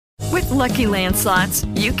Lucky Land Slots,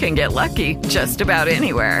 you can get lucky just about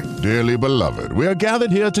anywhere. Dearly beloved, we are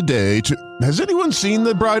gathered here today to... Has anyone seen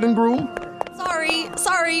the bride and groom?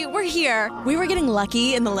 Sorry, we're here. We were getting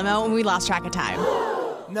lucky in the limo and we lost track of time.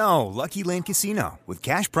 No, Lucky Land Casino, with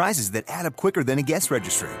cash prizes that add up quicker than a guest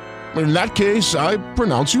registry. In that case, I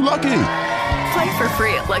pronounce you lucky. Play for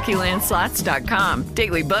free at LuckyLandSlots.com.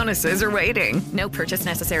 Daily bonuses are waiting. No purchase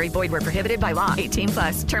necessary. Void where prohibited by law.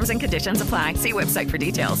 18+. Terms and conditions apply. See website for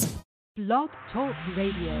details. Blog Talk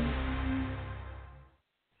Radio.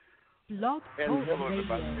 Blog Talk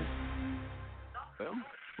Radio.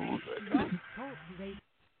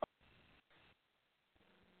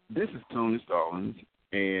 This is Tony Stallings,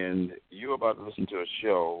 and you're about to listen to a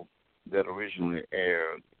show that originally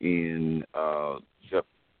aired in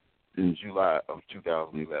July of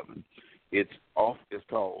 2011. It's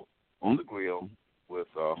called On the Grill with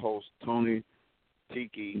host Tony,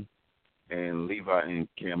 Tiki, and Levi and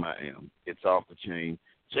Cam I Am. It's off the chain.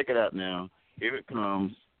 Check it out now. Here it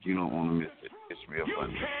comes. You don't want to miss it. It's real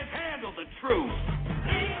funny. You can't handle the truth.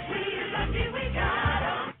 Ain't we lucky we got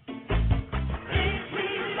 'em? Ain't we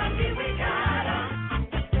lucky we got 'em?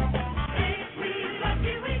 Ain't we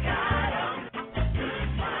lucky we got 'em? Good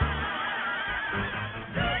times.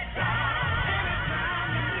 Good times. Good times.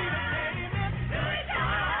 Good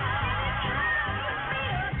times.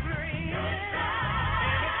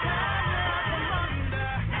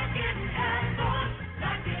 Not getting hassled.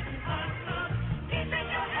 Not getting hustled. Keeping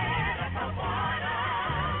your head above water.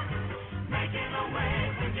 Making a way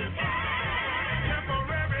when you can.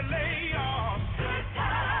 Temporary layoffs. Good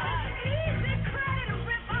times. Easy credit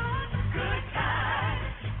rip-off. Good times.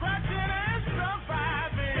 Scratching and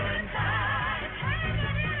surviving. Good times. Hanging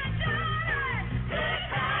in a donut. Good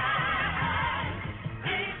times.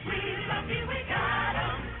 Ain't we lucky we got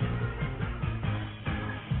 'em?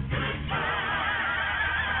 Good times.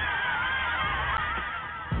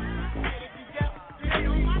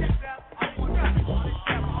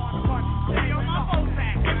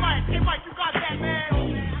 Hey, Mike, you got that, man?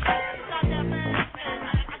 You got that, man?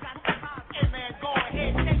 I got the time. Hey, man, go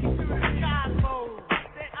ahead. Take it to the side mode.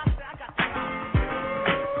 I got the time.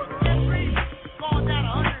 Going down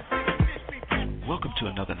 160. Welcome to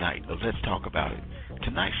another night of Let's Talk About It.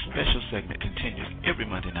 Tonight's special segment continues every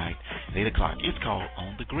Monday night at 8 o'clock. It's called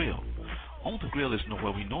On the Grill. On the Grill is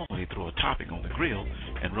where we normally throw a topping on the grill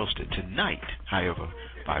and roast it. Tonight, however,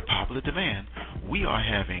 by popular demand, we are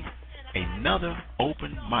having another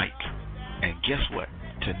open mic. And guess what?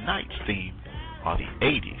 Tonight's theme are the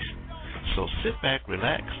 80s. So sit back,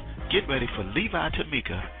 relax, get ready for Levi,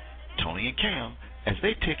 Tamika, Tony, and Cam as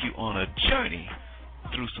they take you on a journey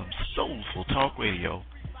through some soulful talk radio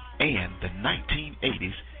and the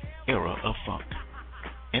 1980s era of funk.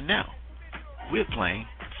 And now, we're playing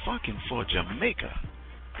Funkin' for Jamaica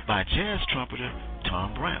by jazz trumpeter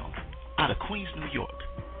Tom Brown out of Queens, New York.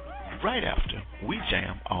 Right after we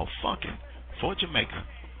jam all Funkin' for Jamaica,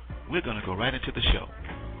 we're going to go right into the show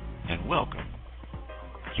and welcome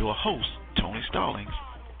your host, Tony Stallings,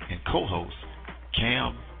 and co-host,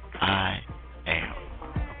 Cam I Am.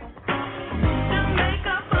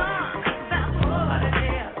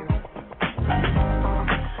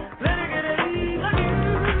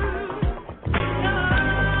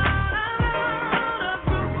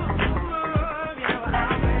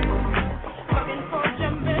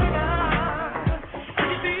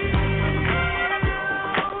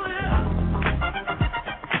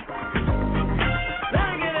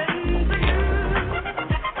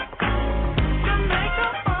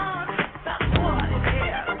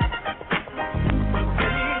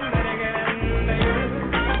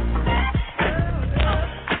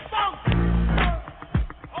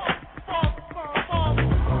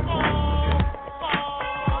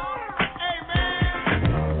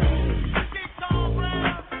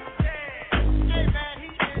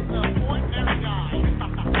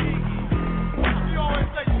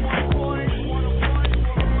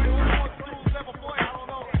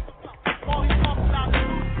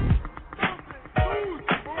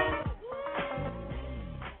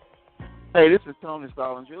 Hey, this is Tony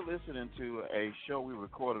Stallings. You're listening to a show we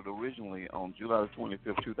recorded originally on July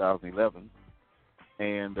 25th, 2011.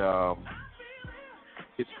 And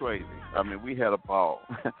it's crazy. I mean, we had a ball.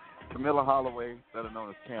 Camilla Holloway, better known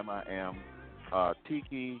as Cam I Am,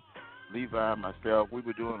 Tiki, Levi, myself, we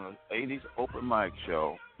were doing an 80s open mic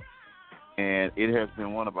show. And it has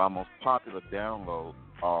been one of our most popular downloads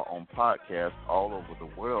on podcasts all over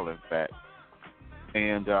the world, in fact.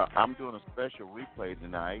 And I'm doing a special replay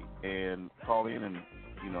tonight, and call in and,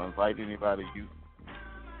 invite anybody you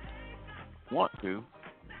want to,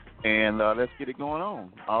 and let's get it going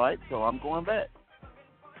on. All right, so I'm going back.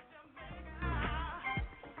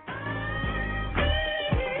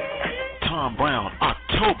 Tom Brown,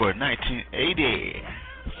 October 1980.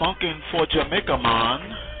 Funkin' for Jamaica,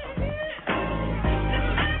 man.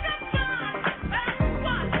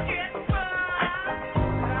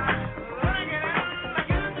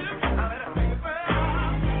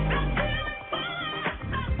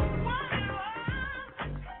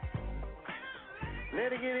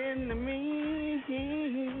 Let it get into me.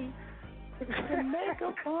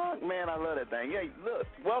 Jamaica funk. Man, I love that thing. Hey, look,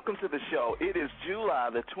 welcome to the show. It is July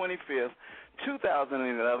the 25th,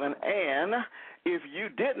 2011, and if you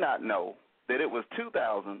did not know that it was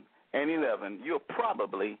 2011, you're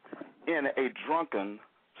probably in a drunken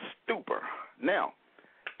stupor. Now,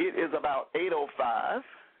 it is about 8:05,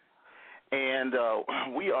 and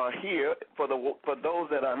we are here for those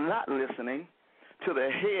that are not listening to the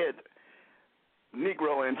head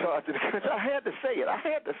Negro in charge of the country. I had to say it.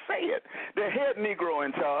 The head Negro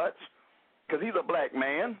in charge, because he's a black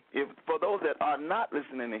man. For those that are not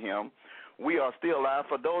listening to him, we are still live.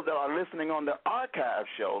 For those that are listening on the archive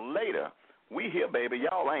show later, we here, baby.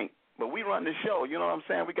 Y'all ain't. But we run the show. You know what I'm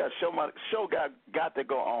saying? We got show got to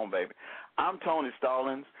go on, baby. I'm Tony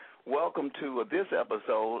Stallings. Welcome to this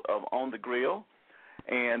episode of On the Grill.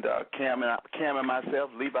 And Cam and myself,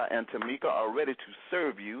 Levi and Tamika, are ready to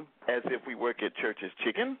serve you as if we work at Church's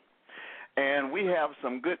Chicken. And we have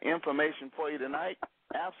some good information for you tonight.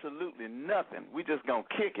 Absolutely nothing. We just going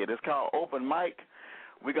to kick it. It's called Open Mic.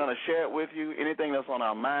 We're going to share it with you, anything that's on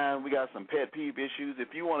our mind. We got some pet peeve issues.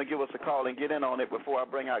 If you want to give us a call and get in on it before I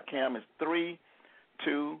bring out Cam, it's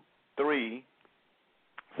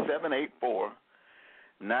 323-784-9638.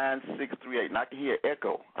 And I can hear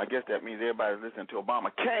echo. I guess that means everybody's listening to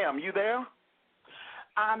Obama. Cam, you there?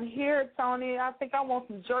 I'm here, Tony. I think I want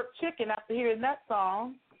some jerk chicken after hearing that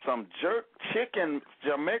song. Some jerk chicken,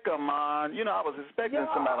 Jamaica, man. You know, I was expecting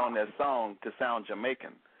somebody on that song to sound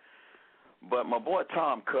Jamaican. But my boy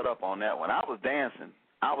Tom cut up on that one. I was dancing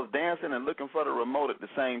and looking for the remote at the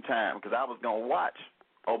same time because I was going to watch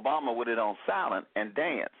Obama with it on silent and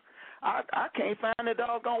dance. I can't find the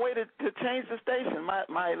doggone way to change the station.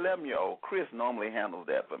 My 11-year-old, Chris, normally handles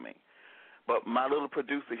that for me. But my little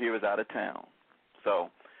producer here is out of town. So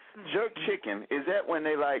jerk chicken, is that when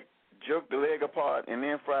they, like, jerk the leg apart and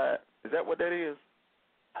then fry it? Is that what that is?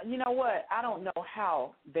 You know what? I don't know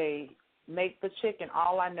how they make the chicken.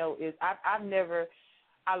 All I know is I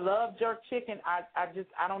love jerk chicken.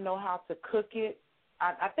 I don't know how to cook it.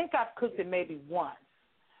 I think I've cooked it maybe once.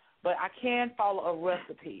 But I can follow a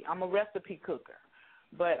recipe. I'm a recipe cooker.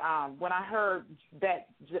 But when I heard that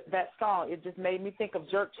song, it just made me think of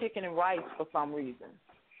jerk chicken and rice for some reason.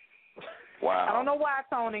 Wow. I don't know why,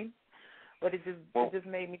 Tony, but it just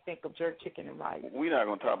made me think of jerk chicken and rice. We're not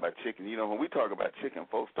going to talk about chicken. You know, when we talk about chicken,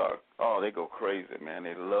 folks they go crazy, man.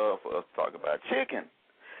 They love for us to talk about chicken.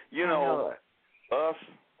 You know, us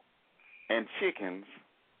and chickens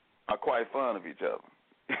are quite fond of each other.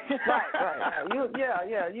 Right.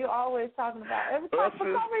 You're always talking about for some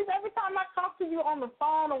reason, every time I talk to you on the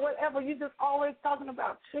phone or whatever, you're just always talking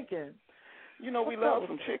about chicken. You know, we love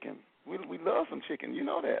some chicken. We love some chicken. You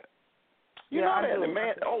know that. You know that. The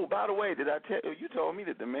man. Oh, by the way, did I tell you? You told me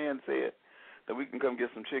that the man said that we can come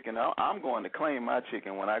get some chicken. I'm going to claim my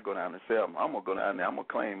chicken when I go down to Selma. I'm gonna go down there. I'm gonna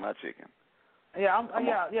claim my chicken. Yeah.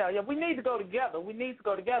 We need to go together.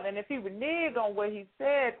 And if he reneged on what he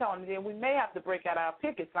said, Tony, then we may have to break out our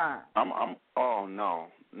picket sign. Oh no.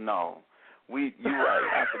 You're right.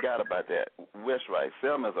 I forgot about that. West right.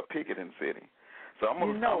 Selma's a picketing city, so I'm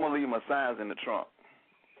gonna leave my signs in the trunk.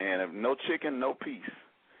 And if no chicken, no peace.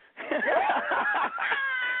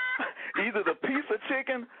 Either the piece of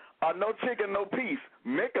chicken or no chicken, no peace.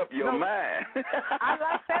 Make up your mind. I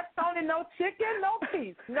like that, Tony. No chicken, no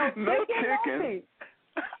peace. No chicken, no peace.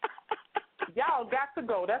 Y'all got to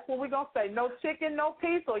go. That's what we're going to say. No chicken, no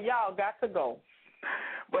peace, or y'all got to go.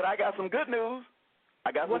 But I got some good news.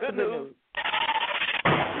 What's the good news?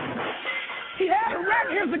 He had a wreck.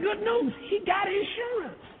 Here's the good news. He got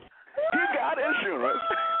insurance.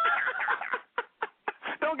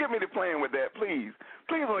 Don't get me to playing with that, please.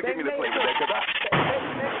 Please don't get me to play with that, because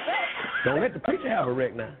Don't let the preacher have a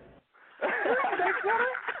wreck now.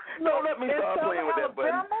 Don't let me start playing with that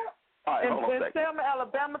button. All right, hold on a second. In Selma,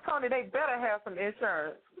 Alabama, Tony, they better have some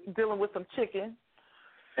insurance dealing with some chicken.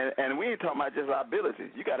 And we ain't talking about just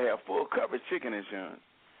liability. You got to have full coverage chicken insurance.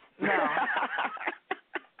 No.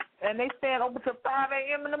 And they stand open till 5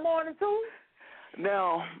 a.m. in the morning, too?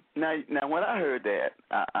 Now, when I heard that,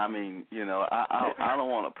 I mean, you know, I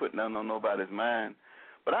don't want to put nothing on nobody's mind,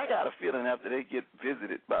 but I got a feeling after they get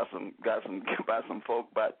visited by some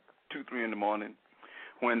folk about 2, 3 in the morning,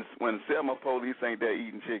 when Selma police ain't there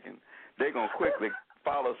eating chicken, they gonna quickly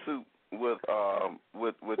follow suit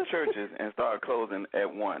with churches and start closing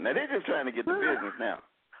at 1. Now they're just trying to get the business now,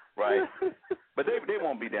 right? But they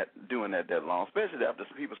won't be doing that long, especially after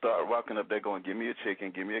some people start walking up. They're going to give me a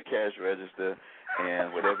chicken, give me a cash register,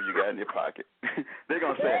 and whatever you got in your pocket. They're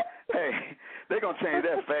going to say, hey, they're going to change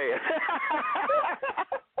that fast.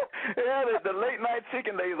 Yeah, the late night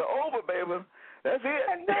chicken days are over, baby. That's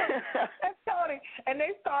it. That's Tony. And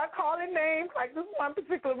they start calling names. Like this one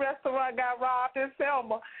particular restaurant got robbed in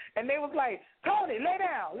Selma, and they was like, Tony, lay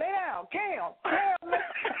down, Cam.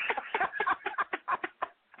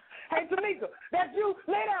 Hey, Tamika, that's you.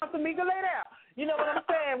 Lay down, Tamika, lay down. You know what I'm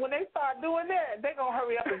saying? When they start doing that, they're going to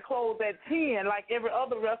hurry up and close at 10 like every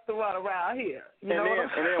other restaurant around here. You know what I'm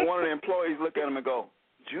saying? And then one of the employees look at him and go,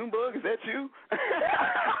 Junebug, is that you?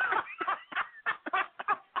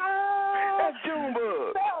 That's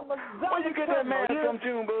Junebug. Where you get that man from,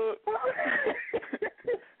 Junebug?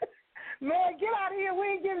 Man, get out of here. We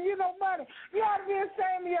ain't giving you no money. You ought to be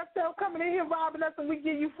ashamed of yourself coming in here robbing us and we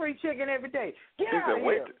give you free chicken every day. Get out of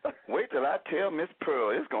here. Wait till I tell Miss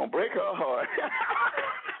Pearl. It's going to break her heart.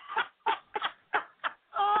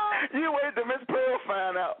 You wait till Miss Pearl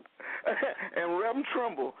find out. And Reverend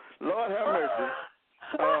Trumbull. Lord have mercy.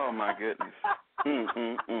 Oh, my goodness.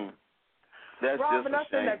 That's robbing just us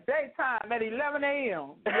in the daytime at 11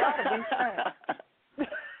 a.m.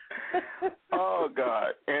 Oh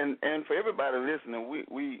God! And for everybody listening,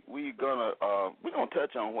 we're gonna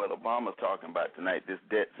touch on what Obama's talking about tonight, this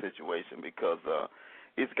debt situation, because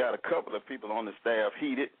it's got a couple of people on the staff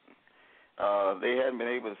heated. They hadn't been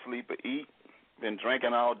able to sleep or eat, been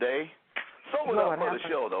drinking all day. Sobered up for the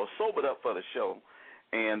show, though. Sobered up for the show.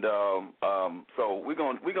 And so we're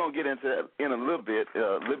gonna get into that in a little bit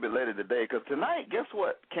later today. Because tonight, guess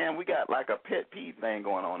what, Cam? We got like a pet peeve thing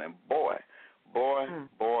going on, and boy,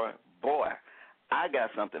 I got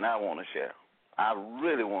something I want to share. I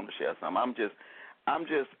really want to share something.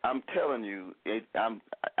 I'm telling you,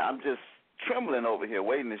 I'm just trembling over here,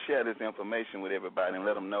 waiting to share this information with everybody and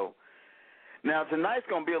let them know. Now, tonight's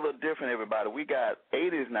going to be a little different, everybody. We got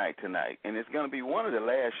 80's night tonight, and it's going to be one of the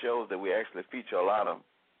last shows that we actually feature a lot of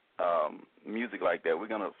music like that. We're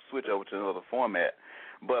going to switch over to another format.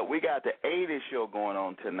 But we got the 80's show going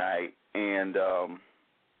on tonight, and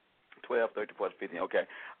 12, 13, 14, 15. Okay.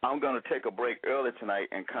 I'm going to take a break early tonight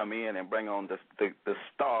and come in and bring on the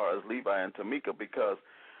stars, Levi and Tamika, because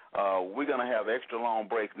we're going to have extra long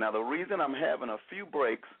breaks. Now, the reason I'm having a few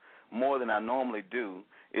breaks more than I normally do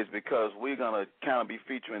is because we're going to kind of be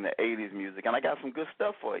featuring the 80's music. And I got some good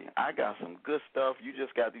stuff for you. I got some good stuff. You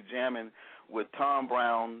just got to be jamming with Tom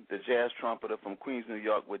Brown, the jazz trumpeter from Queens, New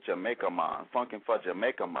York, with Jamaica Man, funkin' for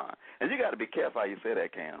Jamaica Man. And you got to be careful how you say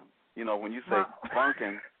that, Cam. You know, when you say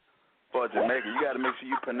funkin' for Jamaica, you got to make sure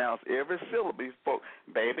you pronounce every syllable. Folks,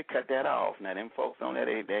 baby, cut that off. Now, them folks on that,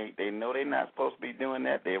 they know they're not supposed to be doing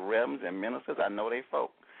that. They're reverends and ministers. I know they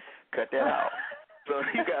folk. Cut that off. So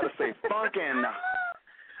you got to say funkin'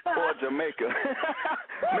 for Jamaica.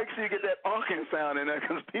 Make sure you get that funkin' sound in there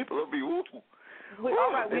because people will be woo.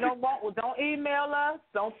 All right, don't email us,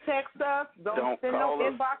 don't text us, don't send no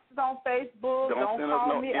inboxes on Facebook, don't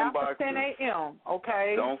call me after 10 a.m.,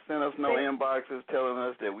 okay? Don't send us no inboxes telling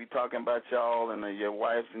us that we talking about y'all and your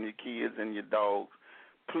wives and your kids and your dogs.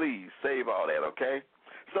 Please save all that, okay?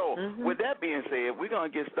 So with that being said, we're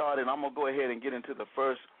going to get started. I'm going to go ahead and get into the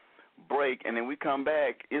first break, and then we come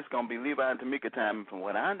back. It's going to be Levi and Tamika time, and from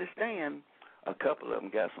what I understand, a couple of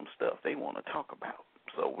them got some stuff they want to talk about.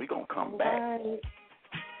 So we're going to come back,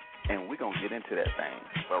 and we're going to get into that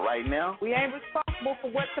thing. But right now, we ain't responsible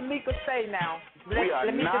for what Tamika say now. We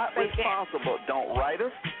are not responsible. Don't write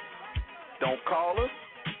us. Don't call us.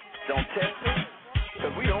 Don't text us,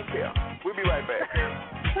 because we don't care. We'll be right back.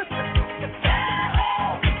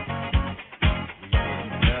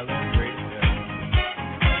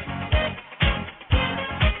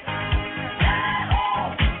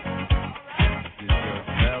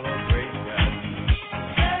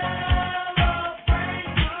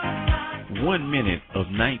 1 minute of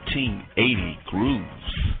 1980 grooves.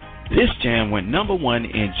 This jam went #1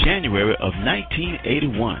 in January of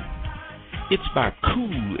 1981. It's by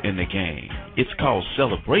Kool and the Gang. It's called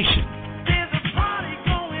Celebration. There's a party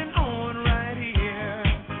going on right here,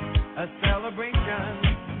 a celebration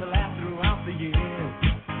to last throughout the year.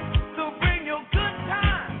 So bring your good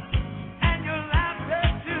times and your laughter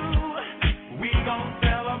too. We gon'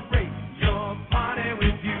 celebrate your party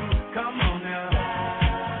with you. Come on now.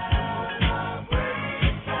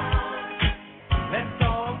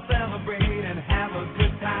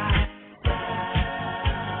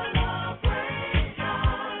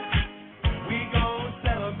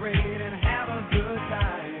 Celebrate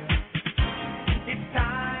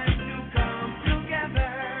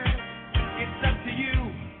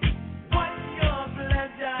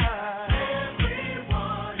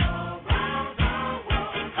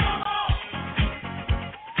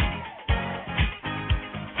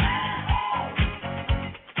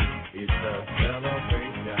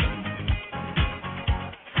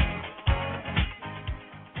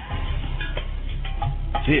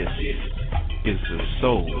This is the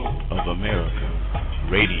Soul of America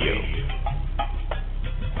Radio.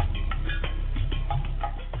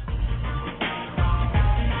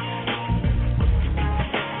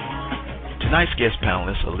 Tonight's guest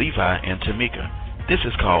panelists are Levi and Tamika. This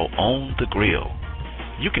is called On the Grill.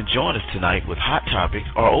 You can join us tonight with hot topics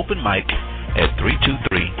or open mic at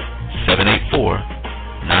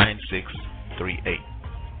 323-784-9638.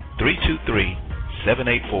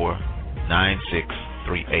 323-784-9638.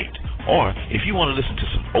 Or if you want to listen to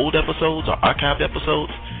some old episodes or archived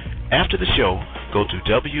episodes, after the show, go to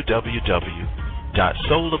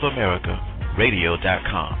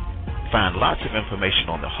www.soulofamerica.radio.com. Find lots of information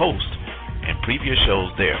on the host and previous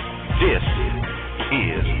shows there. This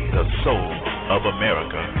is the Soul of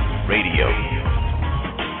America Radio.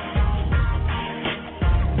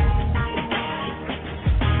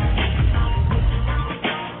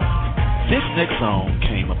 This next song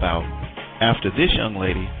came about after this young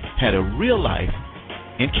lady had a real-life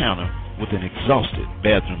encounter with an exhausted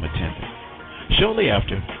bathroom attendant. Shortly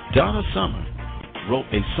after, Donna Summer wrote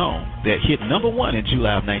a song that hit #1 in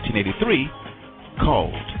July of 1983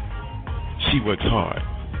 called She Works Hard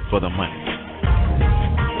for the Money.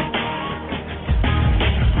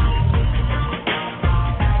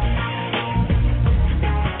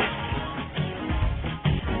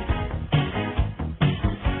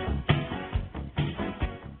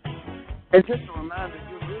 And just a reminder,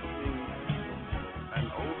 you're listening to an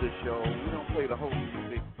older show. We don't play the whole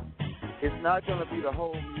music. It's not going to be the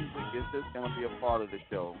whole music. It's just going to be a part of the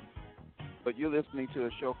show. But you're listening to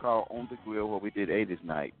a show called On the Grill where we did 80's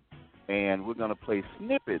Night. And we're going to play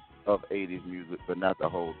snippets of 80's music, but not the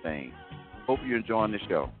whole thing. Hope you're enjoying the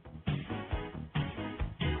show.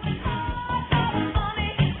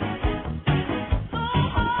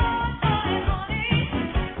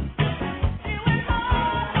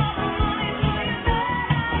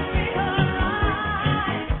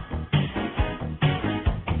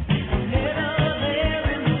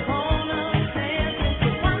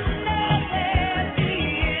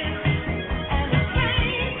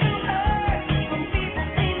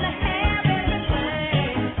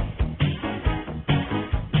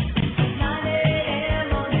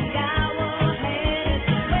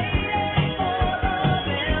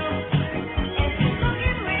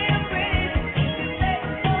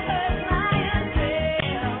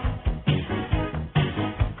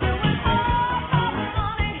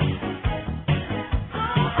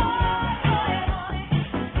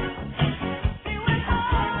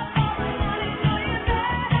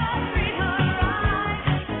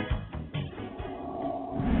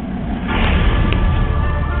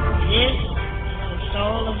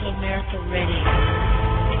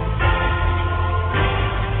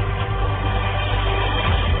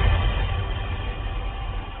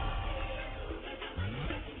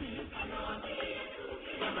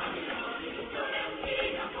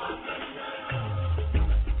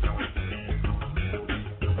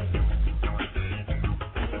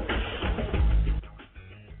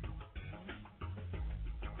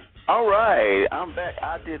 All right, I'm back.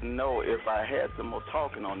 I didn't know if I had some more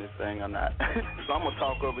talking on this thing or not, so I'm going to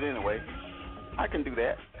talk over it anyway. I can do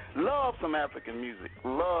that. Love some African music.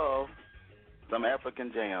 Love some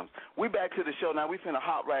African jams. We back to the show now. We finna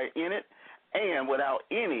hop right in it, and without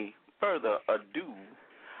any further ado,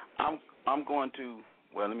 I'm going to,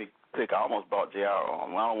 well, let me click. I almost brought JR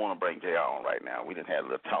on. Well, I don't want to bring JR on right now. We didn't have a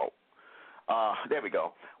little talk. There we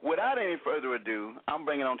go. Without any further ado, I'm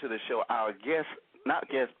bringing on to the show our guest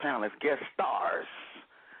panelists, guest stars,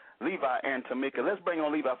 Levi and Tamika. Let's bring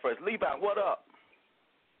on Levi first. Levi, what up?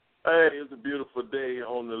 Hey, it's a beautiful day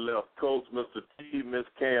on the left coast. Mr. T, Miss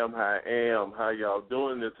Cam, how y'all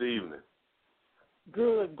doing this evening?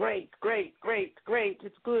 Good, great.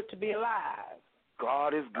 It's good to be alive.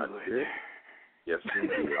 God is good. Yes,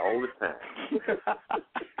 indeed, all the time.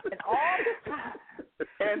 And all the time.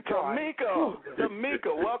 And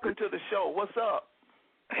Tamika, welcome to the show. What's up?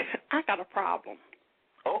 I got a problem.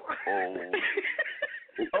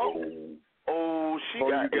 She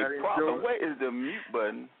got a problem. Where is the mute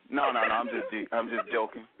button? No, I'm just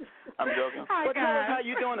joking. Hi, but tell us how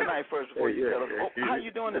you doing tonight first before you tell us. How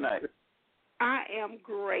you doing tonight? I am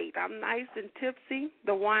great. I'm nice and tipsy.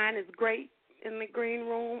 The wine is great in the green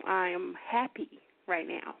room. I am happy right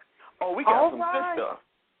now. Oh, we got some good stuff.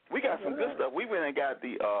 We got some good stuff. We went and got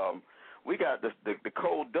the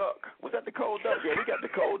cold duck. Was that the cold duck? Yeah, we got the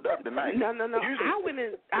cold duck tonight. No. I went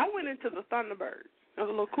into the Thunderbird. There was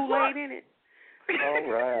a little Kool-Aid in it. All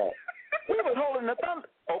right. We was holding the thunder.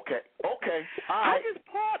 Okay. All right. I just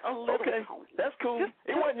poured a little. Okay, that's cool.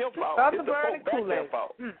 It wasn't your fault. Thunderbird and Kool-Aid.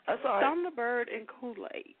 Kool-Aid. That's all right. Thunderbird and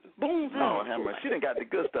Kool-Aid. Boom, boom. Oh, hammer. She done got the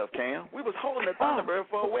good stuff, Cam. We was holding the Thunderbird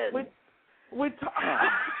for a wedding. Me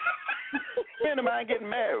and mind getting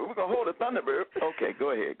married. We're going to hold a Thunderbird. Okay,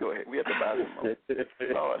 go ahead. We have to buy some more.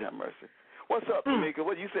 Lord have mercy. What's up, Tamika?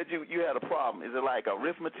 What you said you had a problem. Is it like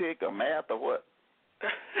arithmetic or math or what?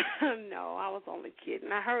 No, I was only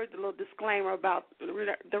kidding. I heard the little disclaimer about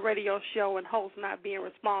the radio show and host not being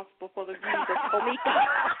responsible for the views of Tamika.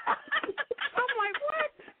 I'm like,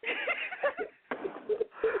 what?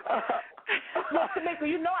 Well, Tamika,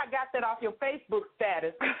 you know I got that off your Facebook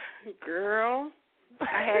status. Girl,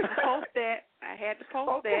 I had to post that.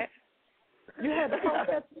 You had to post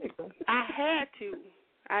that, Tamika? I had to.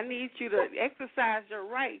 I need you to exercise your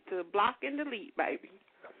right to block and delete, baby.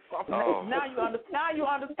 Oh. Now you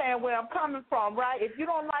understand where I'm coming from, right? If you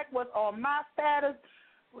don't like what's on my status,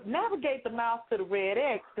 navigate the mouse to the red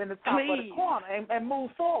X in the top of the corner and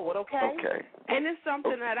move forward, okay? Okay. And it's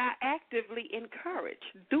something that I actively encourage.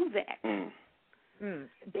 Do that.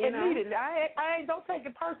 Immediately. Don't take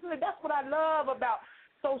it personally. That's what I love about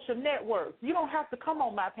social networks. You don't have to come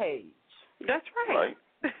on my page. That's right.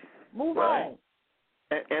 Move on.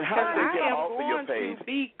 And how do they get off of your page? I am going to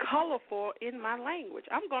be colorful in my language.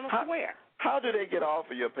 I'm going to swear. How do they get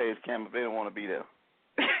off of your page, Cam, if they don't want to be there?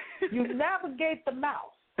 You navigate the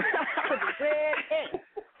mouse to the red X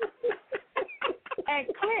and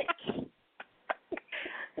click.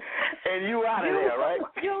 And you out of there, right?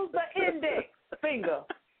 Use the index finger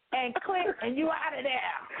and click, and you out of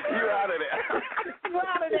there. You out of there. You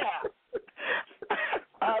out of there.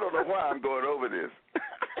 I don't know why I'm going over this.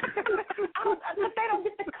 They don't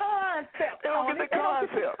get the concept. They don't get the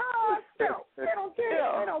concept. They don't get it.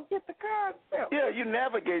 They don't get the concept. Yeah, you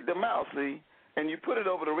navigate the mouse, see, and you put it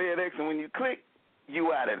over the red X, and when you click,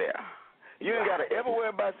 you out of there. You ain't got to ever worry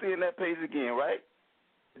about seeing that page again, right?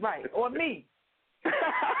 Right, or me.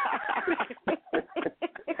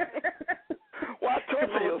 Why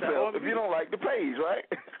torture yourself if you don't like the page, right?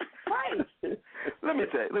 Right. Let me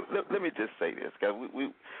tell you. Let me just say this, guys.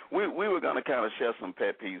 We were gonna kind of share some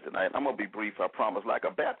pet peeves tonight. I'm gonna be brief, I promise. Like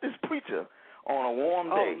a Baptist preacher on a warm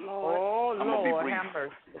day. Oh Lord, I'm gonna be brief. Hammer.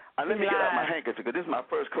 Let me get out my handkerchief because this is my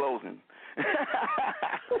first closing.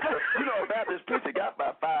 You know, a Baptist preacher got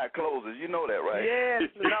about 5 closers. You know that, right? Yes,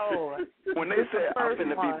 Lord. When they say I'm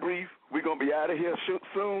gonna be brief, we're gonna be out of here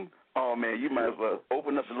soon. Oh, man, you might as well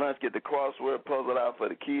open up the lunch, get the crossword puzzle out for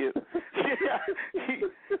the kids.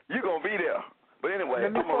 You're going to be there. But anyway,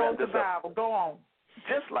 I'm going to wrap this up. Go on.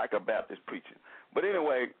 Just like a Baptist preacher. But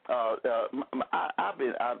anyway, I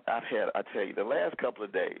tell you, the last couple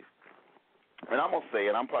of days, and I'm going to say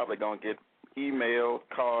it, I'm probably going to get email,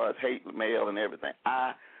 cards, hate mail, and everything.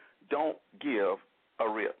 I don't give a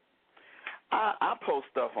rip. I post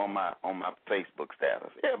stuff on my Facebook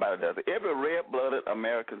status. Everybody does it. Every red-blooded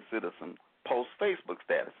American citizen posts Facebook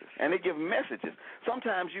statuses, and they give messages.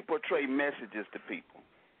 Sometimes you portray messages to people,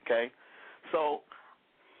 okay? So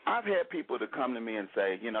I've had people to come to me and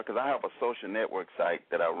say, you know, because I have a social network site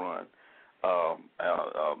that I run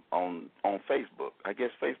on Facebook. I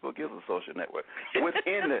guess Facebook is a social network.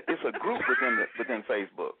 It's a group within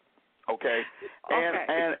Facebook, okay?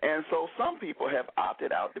 And so some people have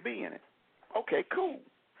opted out to be in it. Okay, cool.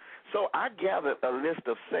 So I gathered a list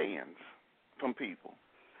of sayings from people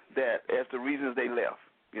that as the reasons they left.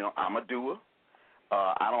 You know, I'm a doer.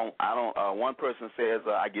 I don't. One person says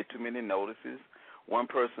I get too many notices. One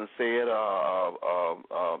person said,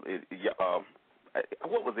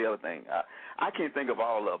 what was the other thing? I can't think of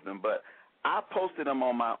all of them, but I posted them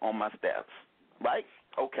on my stats. Right?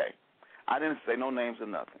 Okay. I didn't say no names or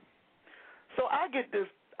nothing. So I get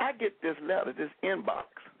this letter, this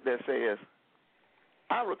inbox that says,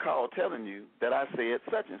 I recall telling you that I said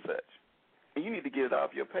such and such, and you need to get it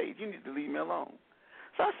off your page. You need to leave me alone.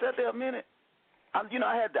 So I sat there a minute. I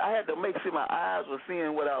had to make sure my eyes were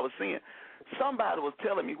seeing what I was seeing. Somebody was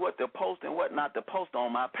telling me what to post and what not to post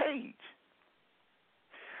on my page.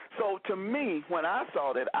 So to me, when I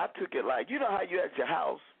saw that, I took it like, you know how you're at your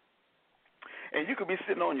house, and you could be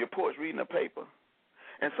sitting on your porch reading a paper,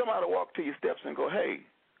 and somebody walk to your steps and go, hey,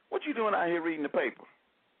 what you doing out here reading the paper?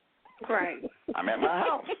 Right. I'm at my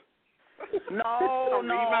house.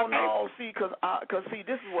 No. See, because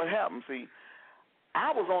this is what happened. See,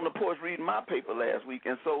 I was on the porch reading my paper last week,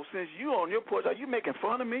 and so since you on your porch, are you making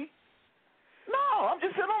fun of me? No, I'm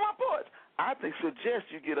just sitting on my porch. I suggest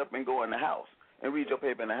you get up and go in the house and read your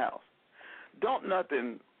paper in the house. Don't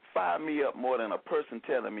nothing fire me up more than a person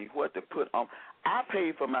telling me what to put on. I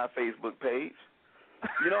pay for my Facebook page.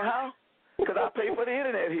 You know how? Because I pay for the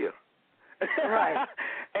internet here. Right.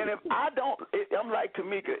 And if I don't, I'm like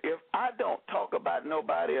Tamika, if I don't talk about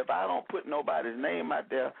nobody, if I don't put nobody's name out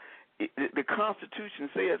there, the Constitution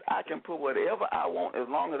says I can put whatever I want as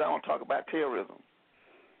long as I don't talk about terrorism.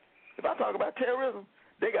 If I talk about terrorism,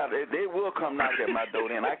 they will come knock at my door.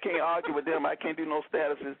 Then I can't argue with them. I can't do no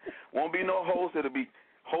statuses. Won't be no host. It'll be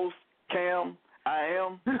host Cam, I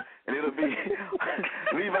am, and it'll be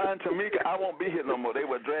Levi and Tamika. I won't be here no more. They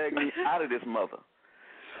will drag me out of this mother.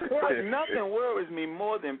 But nothing worries me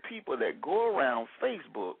more than people that go around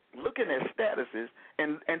Facebook looking at statuses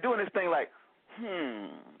and doing this thing like,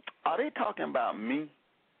 are they talking about me?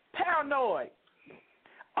 Paranoid.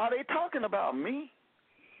 Are they talking about me?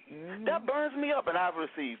 Mm-hmm. That burns me up, and I've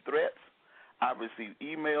received threats. I've received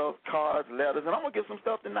emails, cards, letters, and I'm going to get some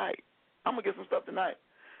stuff tonight.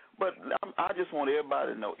 But I just want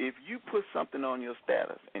everybody to know, if you put something on your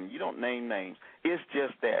status and you don't name names, it's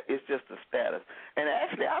just that. It's just a status. And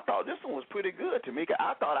actually, I thought this one was pretty good to me.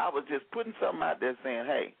 I thought I was just putting something out there saying,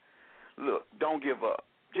 hey, look, don't give up.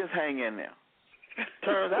 Just hang in there.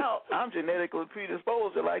 Turns out I'm genetically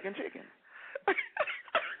predisposed to liking chicken.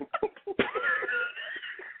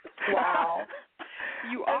 Wow.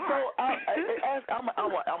 You are. So I'm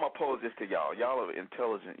going to pose this to y'all. Y'all are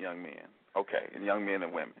intelligent young men, okay, and young men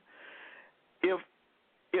and women. If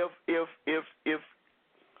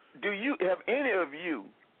do you have any of you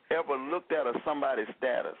ever looked at somebody's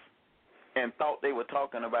status and thought they were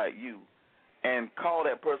talking about you and call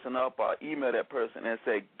that person up or email that person and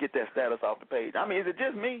say, get that status off the page? I mean, is it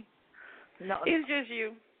just me? No, it's just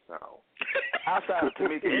you. No. Outside of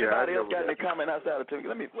Tamika, anybody else got any comment outside of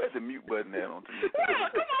Tamika? Where's the mute button at on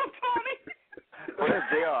Tamika? Come on, Tony. Oh,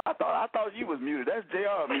 that's JR. I thought you was muted. That's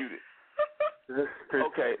JR muted.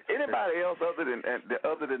 Okay. Anybody else other than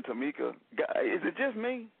Tamika? Is it just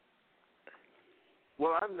me?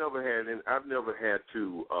 Well, I've never had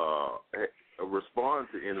to respond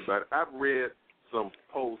to anybody. I've read some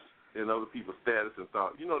posts in other people's status and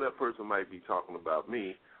thought, that person might be talking about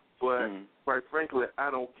me. But quite frankly,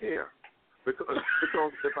 I don't care because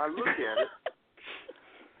if I look at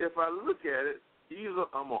it, either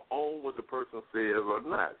I'm gonna own what the person says or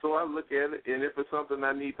not. So I look at it, and if it's something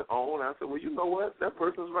I need to own, I say, well, you know what? That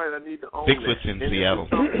person's right. I need to own Bigfoot's it. in Seattle.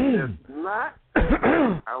 If it's something that's not, I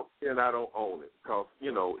don't own it because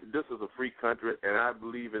this is a free country, and I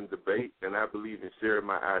believe in debate, and I believe in sharing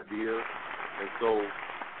my ideas, and so,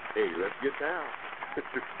 hey, let's get down.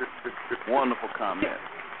 Wonderful comment.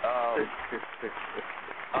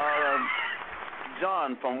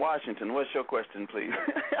 John from Washington, what's your question, please?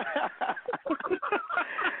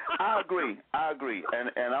 I agree,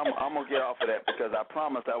 and I'm gonna get off of that because I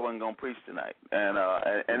promised I wasn't gonna preach tonight, and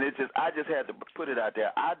I just had to put it out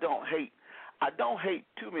there. I don't hate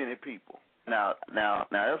too many people. Now,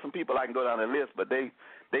 there's some people I can go down the list, but they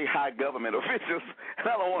high government officials, and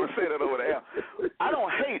I don't want to say that over there. I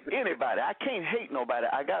don't hate anybody. I can't hate nobody.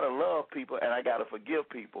 I got to love people, and I got to forgive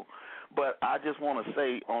people. But I just want to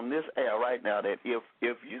say on this air right now that if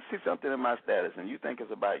you see something in my status and you think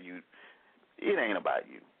it's about you, it ain't about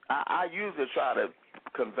you. I usually try to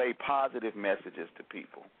convey positive messages to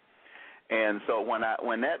people. And so when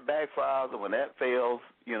that backfires or when that fails,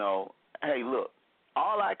 hey, look,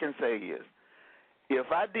 all I can say is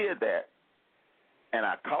if I did that, and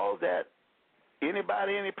I caused that,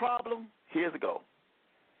 anybody any problem, here's the go.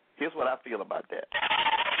 Here's what I feel about that.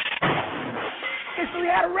 So you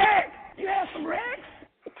had a wreck. You had some wrecks?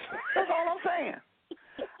 That's all I'm saying.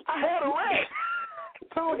 I had a wreck.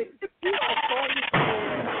 Tony, you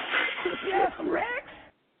had some wrecks?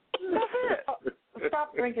 That's it.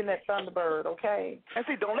 Stop drinking that Thunderbird, okay? And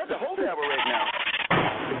see, don't let the host have a wreck now.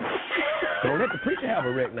 Don't let the preacher have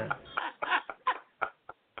a wreck now.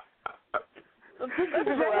 That's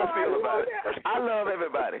the way I feel about it. I love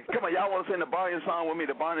everybody. Come on, y'all want to sing the Barney song with me?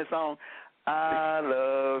 The Barney song. I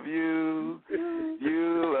love you.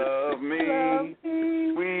 You love me.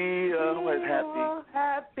 We are always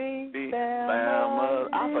happy. Family.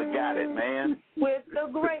 I forgot it, man. With the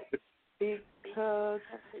great because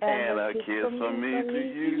and a kiss from me to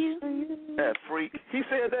you. That freak. He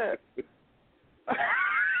said that.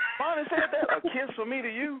 Barney said that. A kiss from me to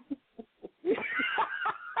you.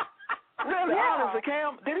 Really, honestly,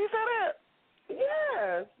 Cam, did he say that?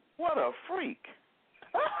 Yes. What a freak.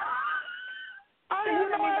 I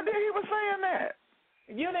had no idea he was saying that.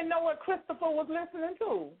 You didn't know what Christopher was listening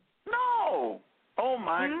to? No. Oh,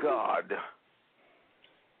 my God.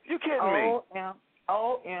 You kidding me?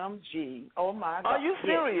 OMG. Oh, my God. Are you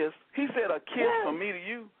serious? Yes. He said a kiss from me to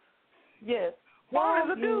you? Yes. Why is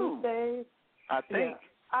a dude? Say, I think. Yeah,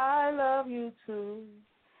 I love you, too.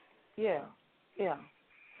 Yeah.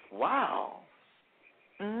 Wow.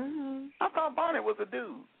 Mm-hmm. I thought Barney was a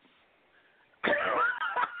dude.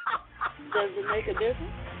 Does it make a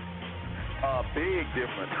difference? A big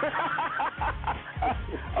difference.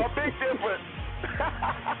 A big difference.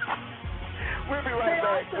 We'll be right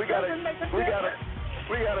back. We gotta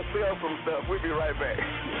sell some stuff. We'll be right back.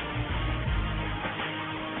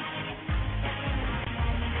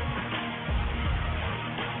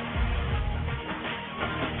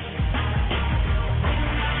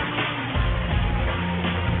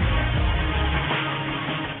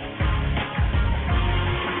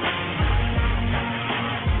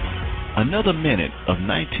 Another minute of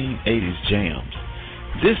 1980s jams.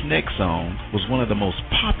 This next song was one of the most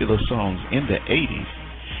popular songs in the 80s.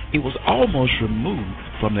 It was almost removed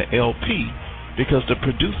from the LP because the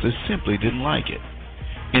producers simply didn't like it.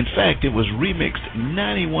 In fact, it was remixed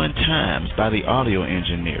 91 times by the audio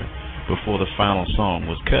engineer before the final song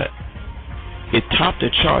was cut. It topped the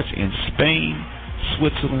charts in Spain,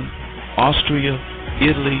 Switzerland, Austria,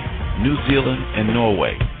 Italy, New Zealand, and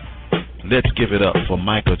Norway. Let's give it up for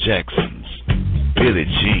Michael Jackson's Billie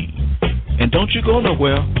Jean. And don't you go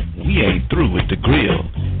nowhere. We ain't through with the grill.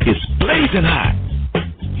 It's blazing hot.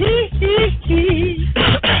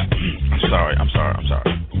 I'm sorry.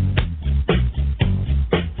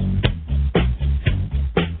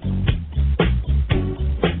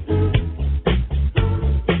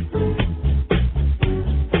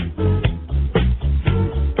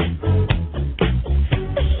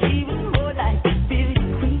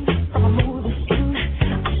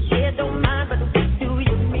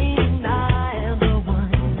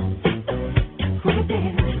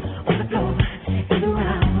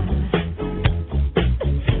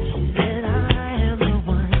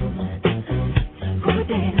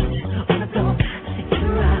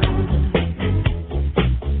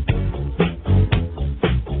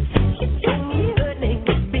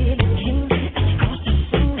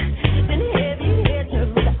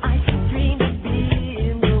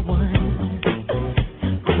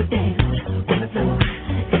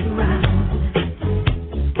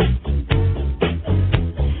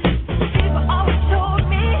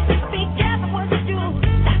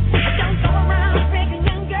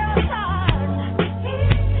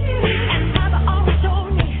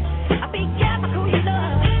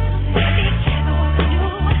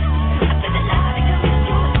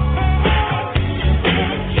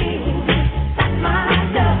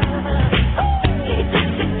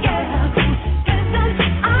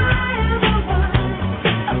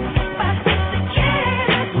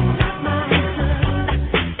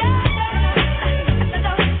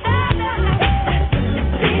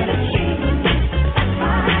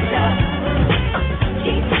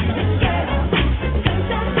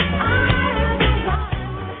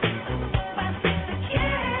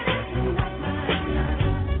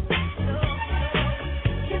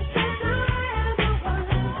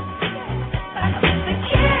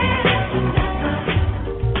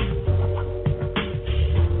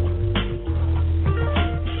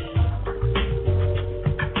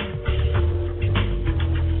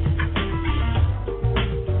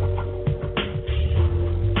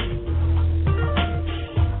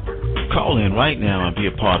 Right now and be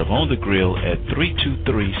a part of On the Grill at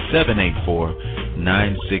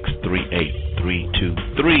 323-784-9638.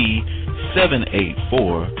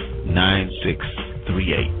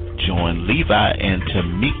 323-784-9638. Join Levi and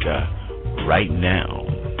Tamika right now.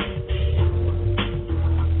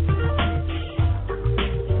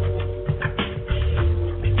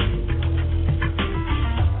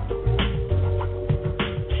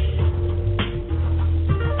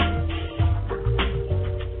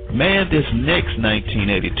 Man, this next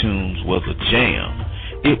 1980 tunes was a jam.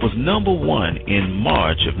 It was number one in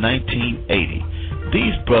March of 1980.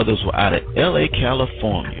 These brothers were out of L.A.,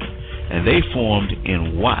 California, and they formed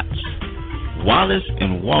in Watts. Wallace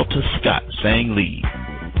and Walter Scott sang lead,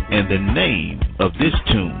 and the name of this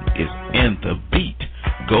tune is And the Beat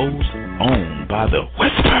Goes On by the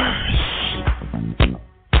Whispers.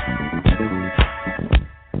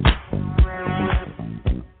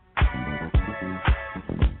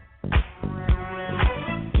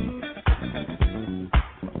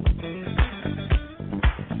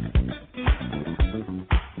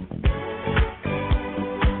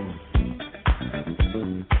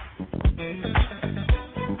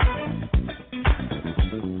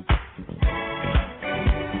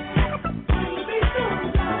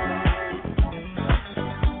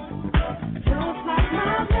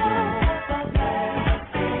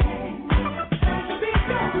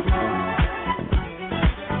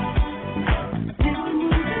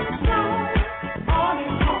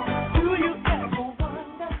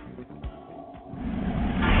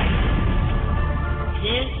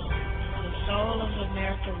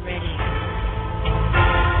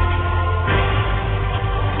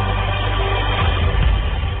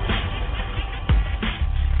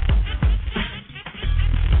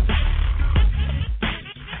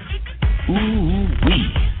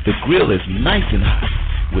 The grill is nice and hot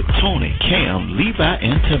with Tony, Cam, Levi,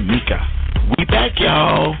 and Tamika. We back,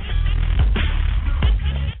 y'all.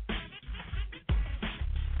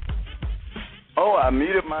 Oh, I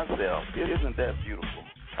muted myself. Isn't that beautiful?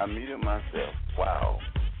 I muted myself. Wow.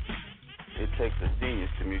 It takes a genius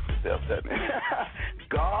to mute yourself, doesn't it?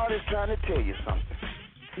 God is trying to tell you something.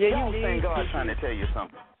 Yeah, Don't you think need God's trying to tell you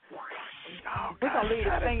something. We're going to leave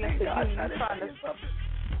the singing to you. You're trying to...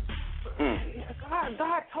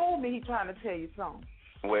 God told me he's trying to tell you something.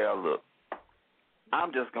 Well, look,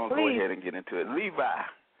 I'm just going to go ahead and get into it. Levi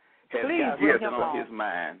has got something on his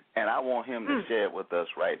mind, and I want him to share it with us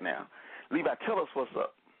right now. Levi, tell us what's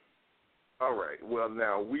up. All right. Well,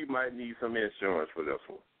 now, we might need some insurance for this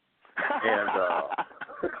one. And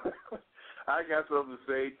I got something to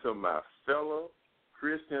say to my fellow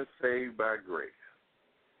Christians saved by grace.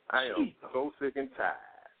 I am so sick and tired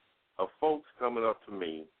of folks coming up to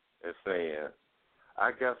me and saying,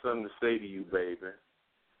 I got something to say to you, baby.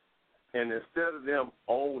 And instead of them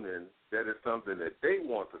owning that it's something that they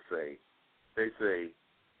want to say, they say,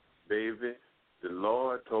 baby, the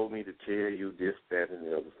Lord told me to tell you this, that, and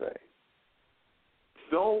the other thing.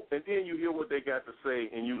 So, and then you hear what they got to say,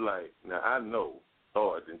 and you like, now I know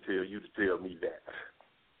Lord didn't tell you to tell me that.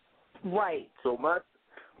 Right. So my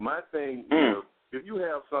thing is, if you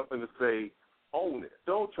have something to say, own it.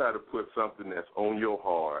 Don't try to put something that's on your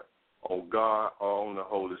heart, on God, or on the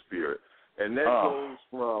Holy Spirit. And that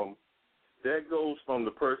goes from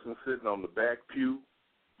the person sitting on the back pew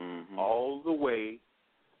all the way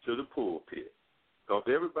to the pulpit. Because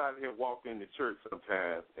everybody had walked into church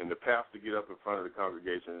sometimes, and the pastor get up in front of the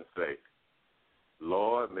congregation and say,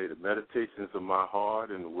 Lord, may the meditations of my heart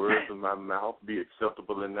and the words of my mouth be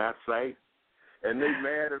acceptable in thy sight. And they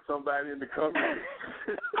mad at somebody in the congregation.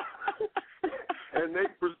 and they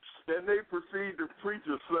proceed to preach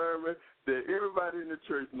a sermon that everybody in the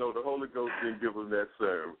church know the Holy Ghost didn't give them that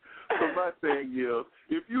sermon. So my thing is,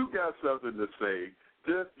 if you got something to say,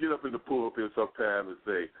 just get up in the pulpit sometime and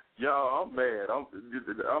say, y'all, I'm mad.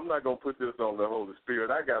 I'm not going to put this on the Holy Spirit.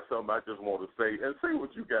 I got something I just want to say, and say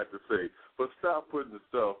what you got to say. But stop putting the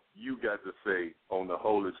stuff you got to say on the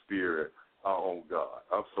Holy Spirit or on God.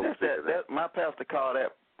 I'm so sick of that. My pastor called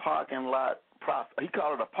that parking lot prophet. He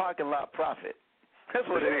called it a parking lot prophet. That's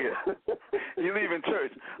what it is. You leaving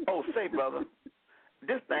church. Oh, say, brother,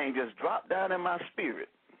 this thing just dropped down in my spirit.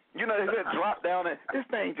 You know, they said drop down, and this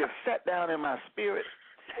thing just sat down in my spirit.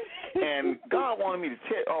 And God wanted me to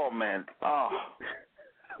tell. Oh man,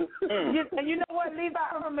 And you know what, Levi?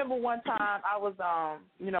 I remember one time I was, I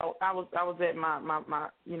was at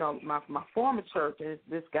my former church, and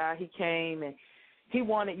this guy, he came and he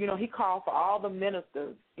wanted, he called for all the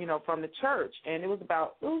ministers, from the church, and it was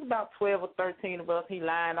about 12 or 13 of us. He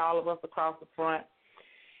lined all of us across the front,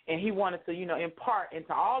 and he wanted to, impart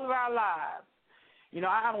into all of our lives.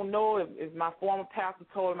 I don't know if my former pastor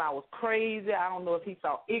told him I was crazy. I don't know if he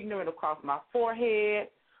saw ignorant across my forehead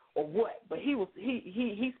or what. But he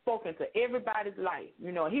spoke into everybody's life.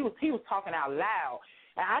 He was talking out loud.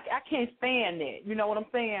 And I can't stand that. You know what I'm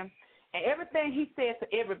saying? And everything he said to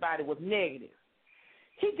everybody was negative.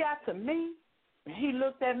 He got to me, and he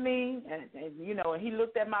looked at me, and he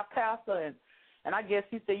looked at my pastor, and I guess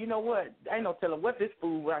he said, you know what? I ain't no telling what this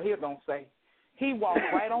fool right here gonna say. He walked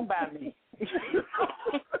right on by me.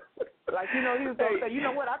 Like, he was going to say, you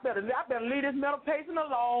know what, I better leave this metal patient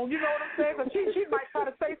alone. You know what I'm saying? Because she might try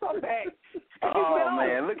to say something back. Oh,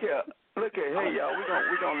 man, look here. Hey, y'all,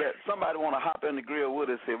 we're gonna let somebody want to hop in the grill with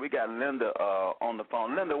us here. We got Linda on the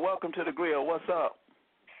phone. Linda, welcome to the grill. What's up?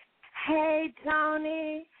 Hey,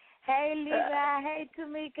 Tony. Hey, Levi. Hey,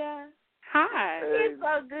 Tamika. Hi. It's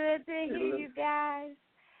so good to hear you guys.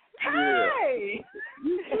 Hey!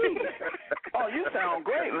 Oh, you sound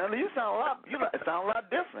great, Linda. You sound a lot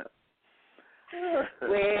different. Well,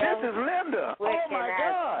 this is Linda. What oh my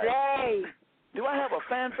can God! I say? Do I have a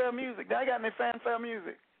fanfare music? Do I got any fanfare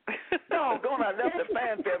music? No, I left the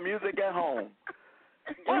fanfare music at home.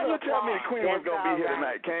 Why did you tell me the Queen was gonna be here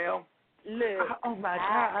tonight, Cam? Look, oh my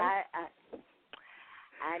God!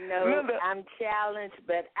 I know Linda. I'm challenged,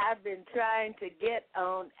 but I've been trying to get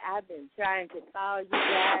on. I've been trying to call you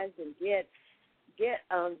guys and get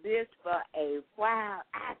on this for a while.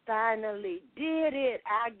 I finally did it.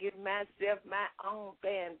 I give myself my own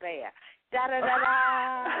fanfare. Da da da da.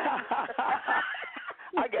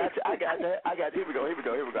 I got you. Here we go.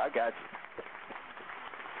 I got you.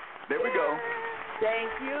 There we go.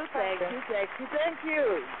 Thank you.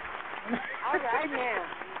 All right now.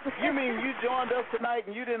 You mean you joined us tonight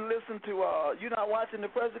and you didn't listen to, you're not watching the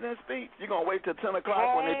president's speech? You're going to wait till 10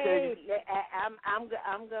 o'clock when they tell you? I'm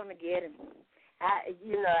going to get him.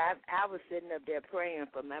 I was sitting up there praying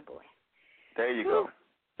for my boy. There you go.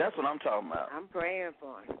 That's what I'm talking about. I'm praying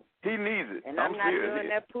for him. He needs it. And I'm not doing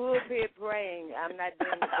that pulpit praying. I'm not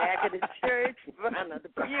doing the back of the church, front of the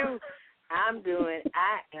pew. I am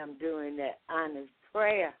doing that honest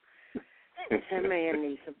prayer. That man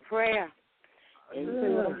needs some prayer. And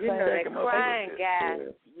that crying guy,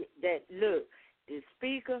 the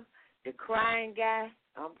speaker, the crying guy,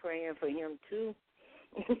 I'm praying for him too.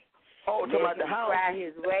 Oh, talking about the house? Cry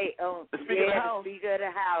his way on. The speaker of the house? The speaker of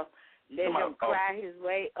the house. Let him cry his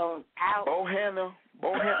way on out. Bohanna.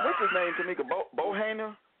 What's his name, Tamika?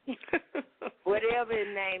 Bohanna? Whatever his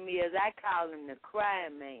name is, I call him the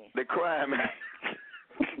crying man. The crying man.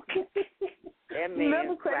 That man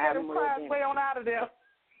Never say let him cry his way on out of there.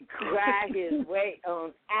 Cry his way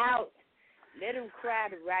on out. Let him cry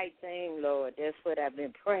the right thing, Lord. That's what I've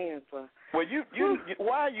been praying for. Well, you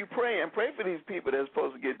why are you praying? Pray for these people that's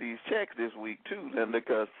supposed to get these checks this week too, then,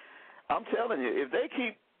 because I'm telling you, if they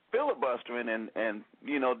keep filibustering and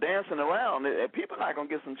dancing around, people are not gonna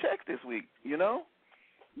get some checks this week.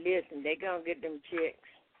 Listen, they're gonna get them checks.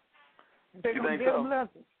 You think so?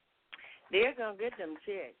 They're gonna get them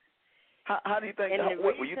checks. How do you think? And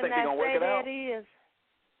What you think they're gonna work it out?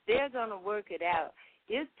 They're gonna work it out.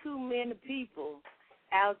 There's too many people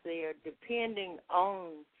out there depending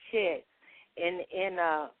on checks, and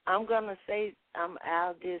I'm gonna say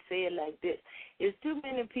I'll just say it like this: there's too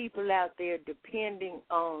many people out there depending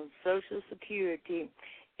on Social Security,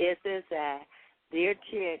 SSI, their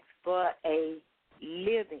checks for a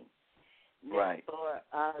living. Right. For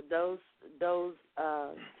those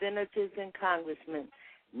senators and congressmen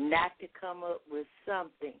not to come up with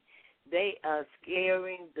something. They are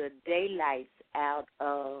scaring the daylights out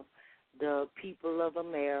of the people of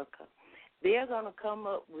America. They're going to come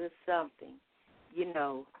up with something,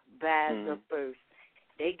 by the first.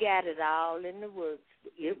 They got it all in the works.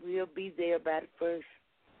 It will be there by the first.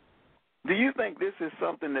 Do you think this is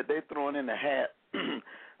something that they're throwing in the hat?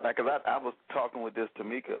 Like, cause I was talking with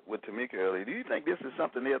Tamika earlier. Do you think this is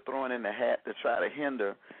something they're throwing in the hat to try to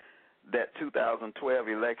hinder that 2012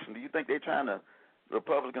 election? Do you think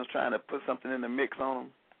Republicans trying to put something in the mix on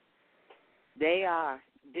them? They are.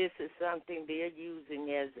 This is something they're using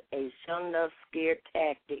as a sure enough scare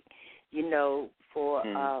tactic, for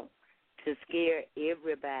to scare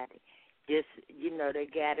everybody. Just they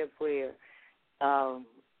got it where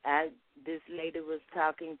this lady was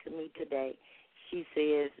talking to me today. She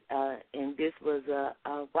says, and this was a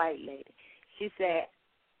white lady. She said,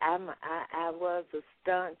 I was a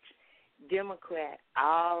staunch Democrat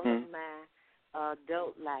all of my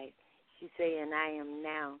adult life. She said, and I am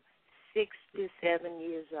now 67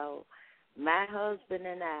 years old. My husband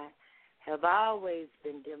and I have always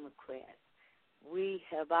been Democrats. We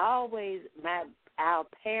have always, our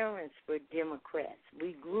parents were Democrats.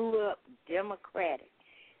 We grew up Democratic.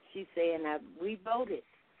 She said, and we voted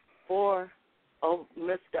for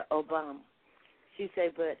Mr. Obama. She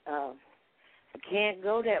said, but I can't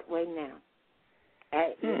go that way now.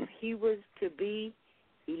 If he was to be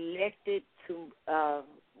elected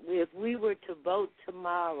if we were to vote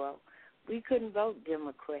tomorrow, we couldn't vote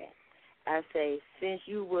Democrat. I say, since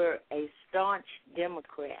you were a staunch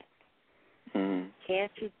Democrat,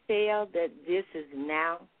 can't you tell that this is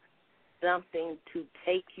now something to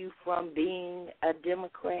take you from being a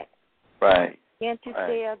Democrat? Right. Can't you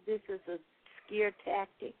tell this is a scare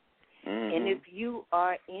tactic? And if you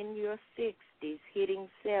are in your 60s, hitting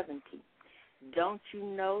 70, don't you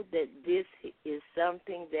know that this is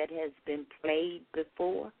something that has been played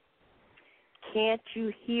before? Can't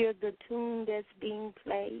you hear the tune that's being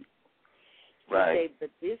played? Right. You say, but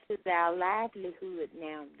this is our livelihood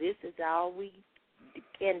now. This is all we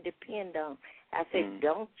can depend on. I say,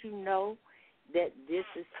 don't you know that this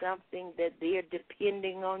is something that they're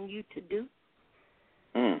depending on you to do?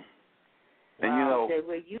 And I say,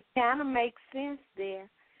 well, you kind of make sense there.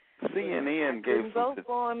 CNN gave vote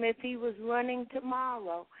for him if he was running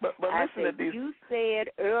tomorrow. But I listen said, to these. You said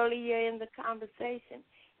earlier in the conversation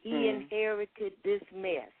he inherited this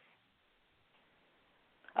mess.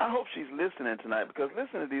 I hope she's listening tonight, because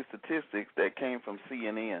listen to these statistics that came from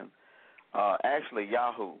CNN, actually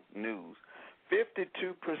Yahoo News.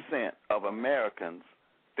 52% of Americans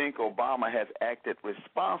think Obama has acted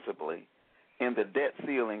responsibly in the debt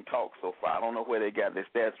ceiling talk so far. I don't know where they got their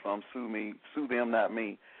stats from. Sue them, not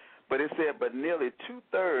me. But it said, but nearly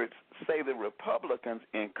two-thirds say the Republicans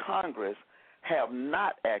in Congress have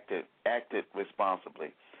not acted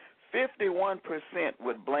responsibly. 51%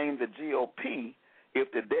 would blame the GOP if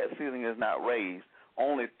the debt ceiling is not raised.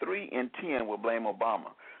 Only 3 in 10 will blame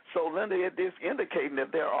Obama. So, Linda, it is indicating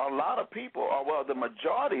that there are a lot of people, or well, the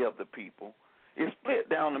majority of the people It's split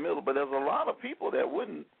down the middle, but there's a lot of people that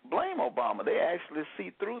wouldn't blame Obama. They actually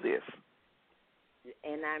see through this.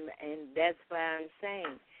 And that's why I'm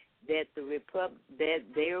saying that that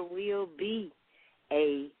there will be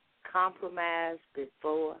a compromise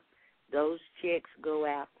before those checks go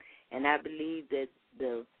out, and I believe that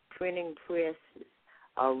the printing presses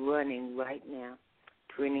are running right now,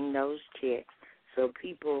 printing those checks. So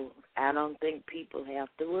I don't think people have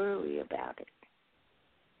to worry about it.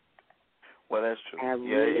 Well, that's true.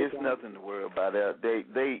 It's nothing to worry about. I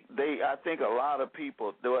think a lot of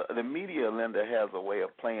people, the media, Linda, has a way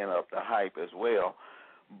of playing up the hype as well.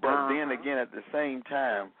 But then again, at the same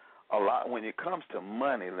time, a lot when it comes to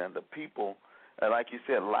money, Linda, people, like you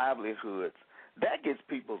said, livelihoods, that gets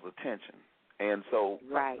people's attention. And so,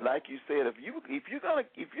 like you said, if you're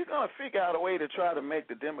gonna figure out a way to try to make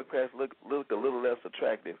the Democrats look a little less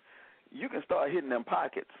attractive, you can start hitting them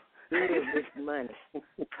pockets. With money.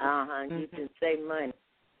 You can save money.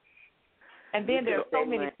 And then there are so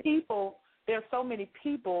many people. There are so many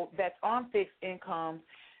people that's on fixed incomes.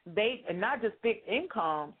 And not just fixed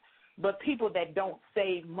incomes, but people that don't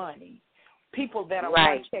save money. People that are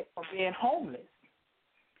one check from being homeless.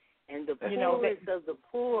 And the poorest of the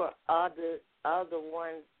poor are the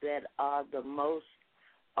ones that are the most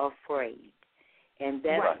afraid, and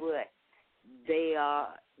that's what they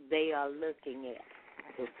are looking at.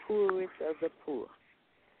 The poorest of the poor.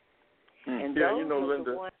 And those are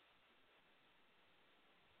Linda. The ones.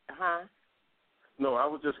 No, I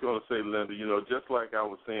was just going to say, Linda, just like I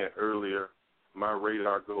was saying earlier, my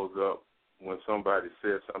radar goes up when somebody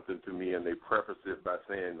says something to me and they preface it by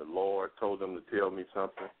saying the Lord told them to tell me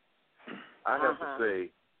something. I have to say,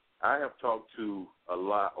 I have talked to a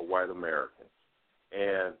lot of white Americans,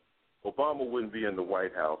 and Obama wouldn't be in the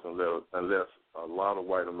White House unless a lot of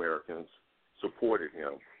white Americans supported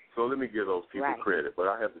him. So let me give those people credit, but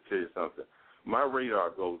I have to tell you something. My radar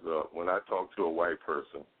goes up when I talk to a white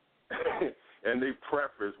person, and they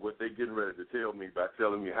preface what they're getting ready to tell me by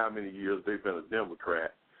telling me how many years they've been a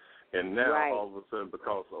Democrat, and now all of a sudden,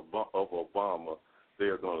 because of Obama, they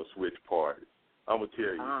are going to switch parties. I'm going to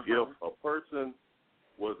tell you, if a person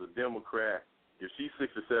was a Democrat, if she's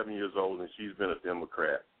 67 years old and she's been a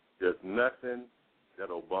Democrat, there's nothing that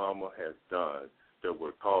Obama has done that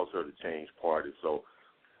would cause her to change parties. So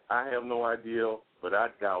I have no idea, but I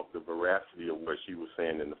doubt the veracity of what she was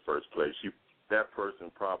saying in the first place. That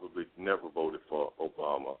person probably never voted for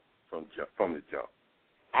Obama from the jump.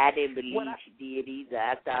 I didn't believe she did either.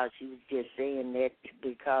 I thought she was just saying that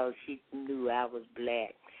because she knew I was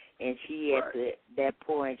black. And she, at that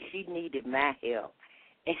point, she needed my help.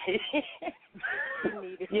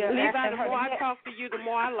 Levi, the more I talk to you, the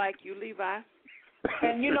more I like you, Levi.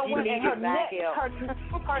 And you know what? And her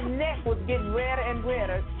neck was getting redder and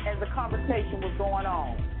redder as the conversation was going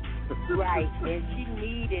on. Right, and she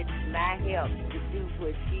needed my help to do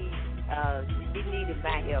what she needed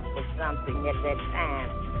my help for something at that time.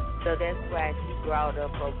 So that's why she brought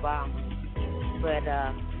up Obama. But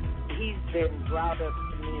he's been brought up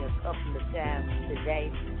to me a couple of times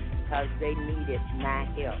today because they needed my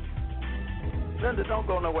help. Linda, don't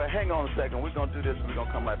go nowhere. Hang on a second. We're gonna do this and we're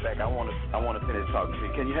gonna come right back. I wanna finish talking to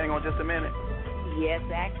you. Can you hang on just a minute? Yes,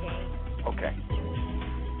 I can. Okay.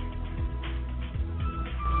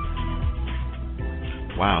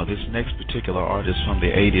 Wow, this next particular artist from the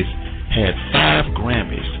 80s had 5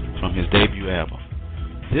 Grammys from his debut album.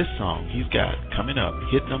 This song he's got coming up,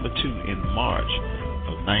 hit number 2 in March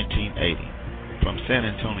of 1980. From San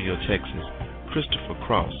Antonio, Texas, Christopher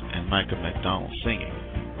Cross and Michael McDonald singing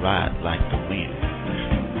Ride Like the Wind.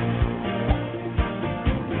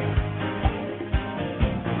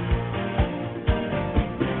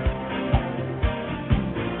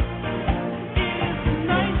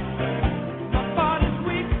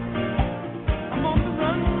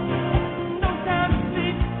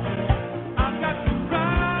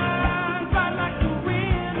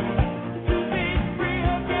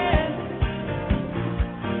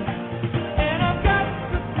 And I've got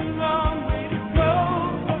such a long way to go.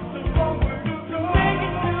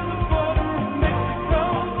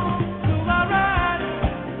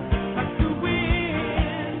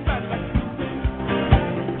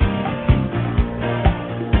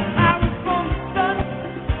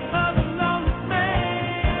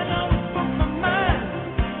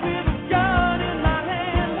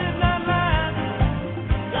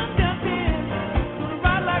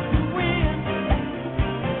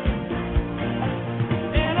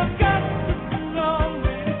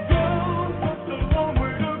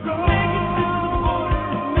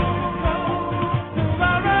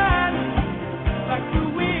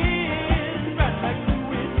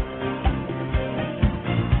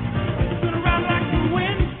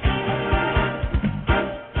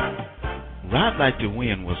 Ride Like the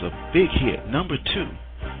Wind was a big hit, number 2.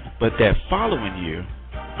 But that following year,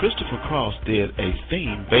 Christopher Cross did a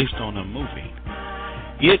theme based on a movie.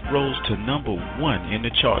 It rose to number 1 in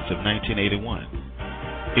the charts of 1981.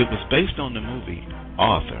 It was based on the movie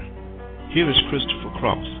Arthur. Here is Christopher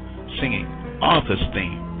Cross singing Arthur's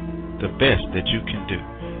theme, The Best That You Can Do.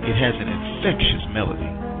 It has an infectious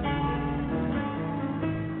melody.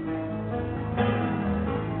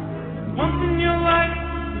 Once in your life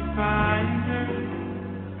you find her,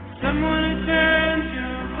 someone who turns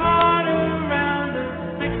your heart around.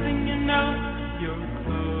 Next thing you know, you're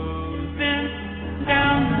closing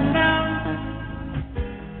down and down.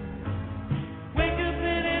 Wake up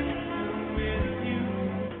and it's with you.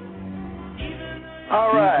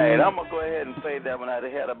 All right, I'm going to go ahead and fade that one out.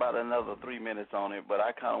 They had about another 3 minutes on it, but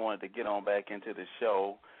I kind of wanted to get on back into the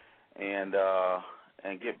show and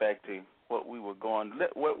get back to what we were going.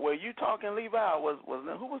 Were you talking, Levi?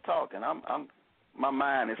 Who was talking? My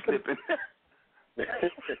mind is slipping. No,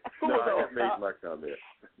 I have made my comment.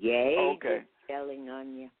 Yeah, okay. Just telling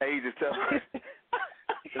on you. Age is telling.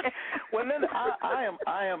 Well, then I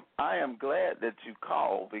am glad that you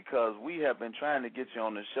called because we have been trying to get you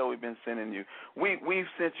on the show. We've been sending you. We've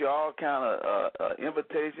sent you all kind of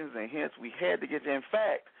invitations and hints. We had to get you. In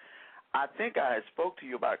fact, I think I had spoke to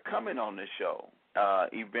you about coming on the show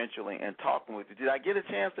eventually and talking with you. Did I get a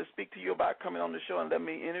chance to speak to you about coming on the show and let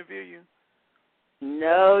me interview you?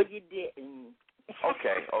 No, you didn't.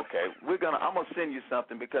 Okay. I'm gonna send you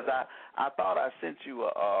something because I thought I sent you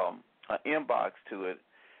an inbox to it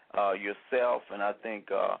yourself, and I think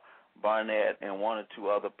Barnett and 1 or 2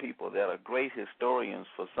 other people that are great historians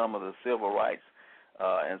for some of the civil rights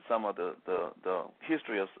and some of the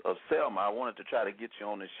history of Selma. I wanted to try to get you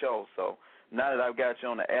on the show. So now that I've got you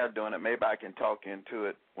on the air doing it, maybe I can talk into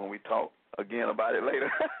it when we talk again about it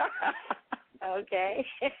later. Okay.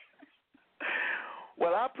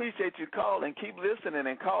 Well, I appreciate you calling. Keep listening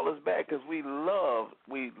and call us back because we love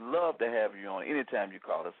to have you on. Anytime you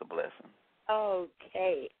call, it's a blessing.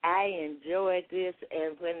 Okay, I enjoyed this,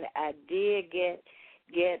 and when I did get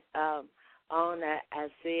on, I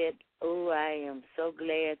said, "Oh, I am so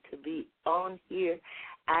glad to be on here."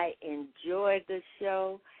 I enjoyed the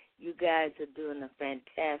show. You guys are doing a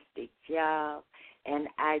fantastic job, and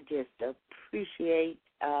I just appreciate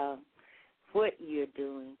what you're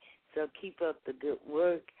doing. So keep up the good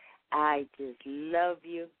work. I just love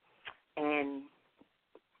you. And,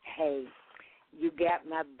 hey, you got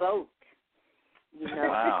my vote,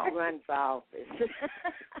 wow. to run for office.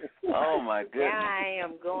 Oh, my goodness. Now I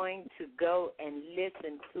am going to go and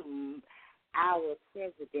listen to our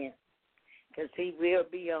president because he will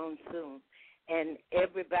be on soon. And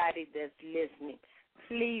everybody that's listening,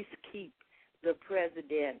 please keep the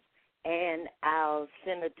president and our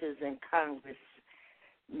senators and congressmen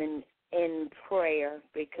in prayer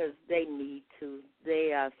because they need to.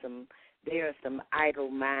 There are some idle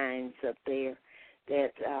minds up there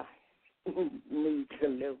that needs a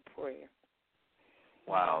little prayer.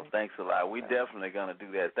 Wow, thanks a lot. We're definitely going to do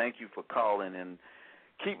that. Thank you for calling and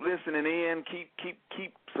keep listening in.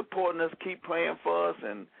 Keep supporting us. Keep praying for us,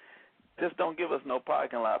 and just don't give us no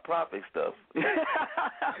parking lot profit stuff.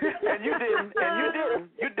 And you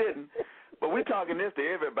didn't. But we're talking this to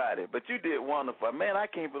everybody. But you did wonderful. Man, I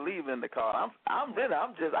can't believe in the call. I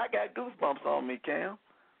got goosebumps on me, Cam.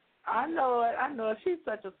 I know it. She's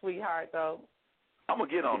such a sweetheart, though. I'm going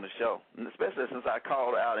to get on the show, and especially since I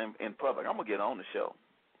called out in public. I'm going to get on the show.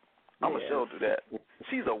 I'm going to show her that.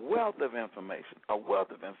 She's a wealth of information,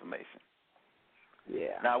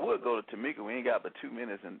 Yeah. Now, we'll go to Tamika. We ain't got but 2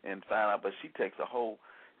 minutes and find out, but she takes a whole.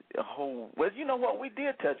 Well, you know what? We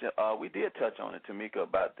did touch on it, Tamika,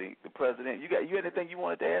 about the president. You had anything you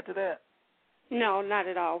wanted to add to that? No, not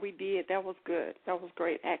at all. We did. That was good. That was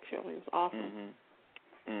great, actually. It was awesome.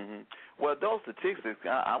 Well, those statistics,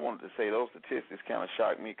 I wanted to say those statistics kind of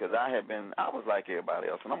shocked me because I was like everybody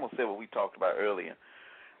else, and I'm going to say what we talked about earlier.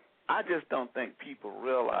 I just don't think people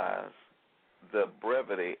realize the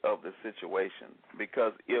brevity of the situation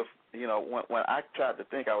because if, when I tried to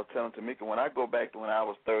think, I was telling Tamika, when I go back to when I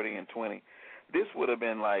was 30 and 20, this would have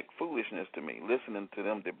been like foolishness to me, listening to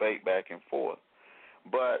them debate back and forth.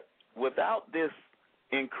 But without this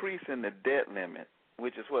increase in the debt limit,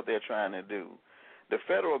 which is what they're trying to do, the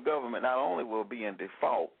federal government not only will be in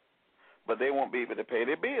default, but they won't be able to pay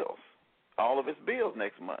their bills, all of its bills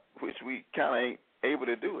next month, which we kind of ain't able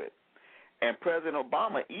to do it. And President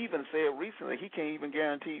Obama even said recently he can't even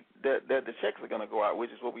guarantee that the checks are going to go out, which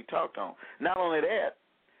is what we talked on. Not only that,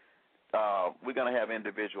 we're going to have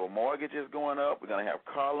individual mortgages going up. We're going to have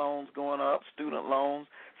car loans going up, student loans.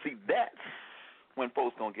 See, that's when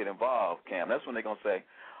folks going to get involved, Cam. That's when they're going to say,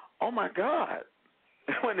 oh my God,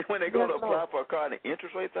 when they go to apply for a car and the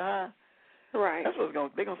interest rates are high. Right. That's what's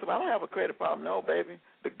they're gonna say. I don't have a credit problem. No, baby,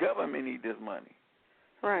 the government need this money.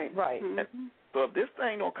 Right. Right. Mm-hmm. So if this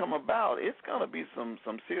thing don't come about, it's gonna be some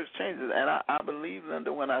serious changes. And I believe,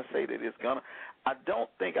 Linda, when I say that it's gonna. I don't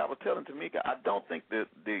think I was telling Tamika. I don't think that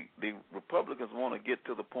the Republicans want to get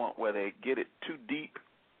to the point where they get it too deep,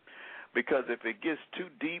 because if it gets too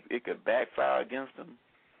deep, it could backfire against them.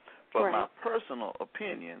 But my personal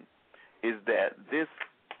opinion is that this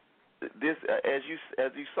as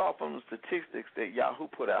you saw from the statistics that Yahoo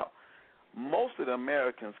put out, most of the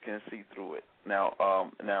Americans can see through it. Now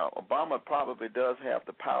Obama probably does have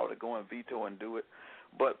the power to go and veto and do it,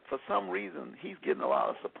 but for some reason he's getting a lot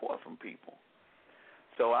of support from people.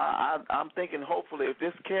 So I'm thinking hopefully if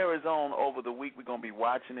this carries on over the week, we're going to be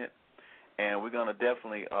watching it, and we're going to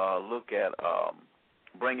definitely look at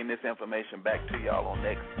bringing this information back to y'all on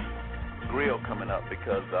next grill coming up,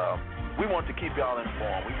 because we want to keep y'all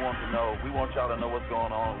informed. We want y'all to know what's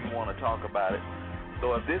going on. We want to talk about it.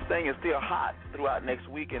 So if this thing is still hot throughout next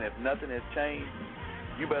week, and if nothing has changed,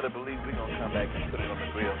 you better believe we're gonna come back and put it on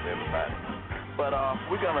the grill for everybody. But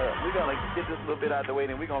we're gonna get this a little bit out of the way,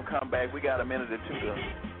 and we're gonna come back. We got a minute or two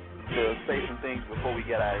to say some things before we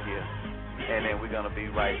get out of here, and then we're gonna be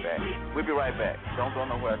right back. We'll be right back. Don't go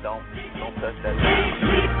nowhere. Don't touch that.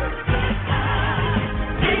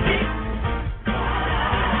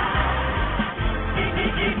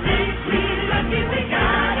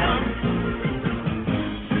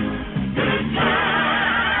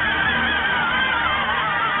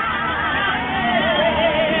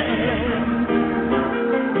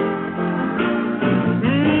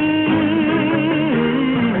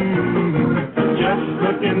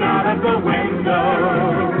 Looking out of the window,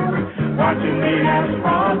 watching the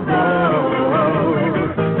asphalt grow,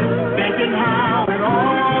 thinking how it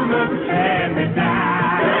all looks and it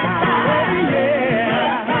dies.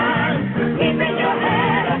 Yeah, keeping your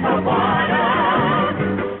head above water,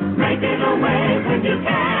 making a way when you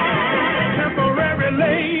can. Temporary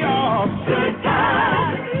layoff. Good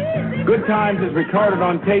times. Good Times is recorded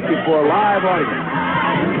on tape before a live audience.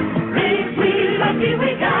 We lucky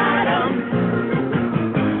we got 'em.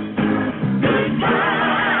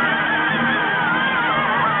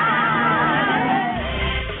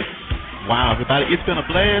 Wow, everybody, it's been a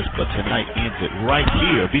blast, but tonight ends it right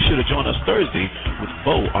here. Be sure to join us Thursday with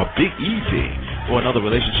Bo or Big Easy for another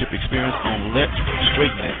relationship experience on Let's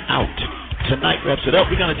Straighten It Out. Tonight wraps it up.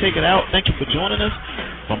 We're going to take it out. Thank you for joining us.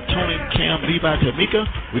 From Tony, Cam, Levi, Tamika,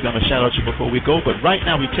 we're going to shout out you before we go, but right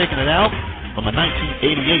now we're taking it out from a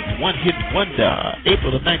 1988 one-hit wonder,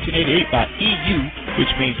 April of 1988 by EU,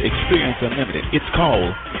 which means Experience Unlimited. It's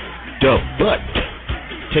called The Butt.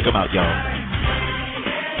 Check them out, y'all.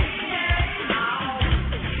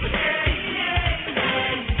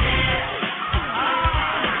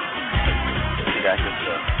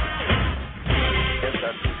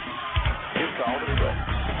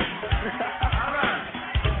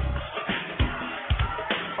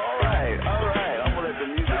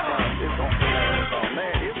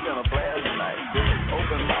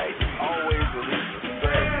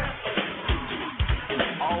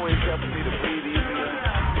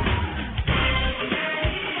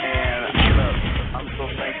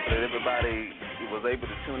 Able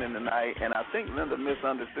to tune in tonight, and I think Linda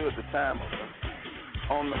misunderstood the time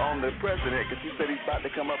on the president, because she said he's about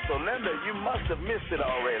to come up. So Linda, you must have missed it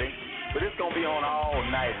already, but it's going to be on all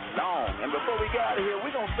night long. And before we get out of here,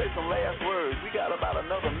 we're going to say some last words. We got about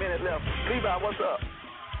another minute left. Levi, what's up?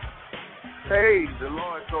 Hey, the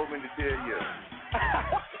Lord told me to tell you,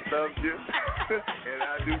 love you, and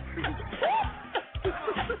I do too.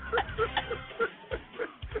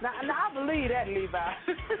 Now I believe that, Levi.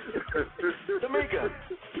 Tamika.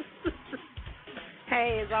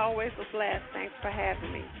 Hey, it's always a blast. Thanks for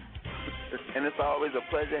having me. And it's always a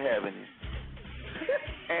pleasure having you.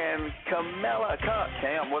 And Camilla,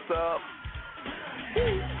 Cam, what's up?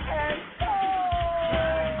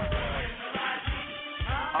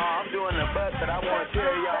 I'm doing the best, but I want to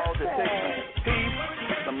tell y'all to take some peace,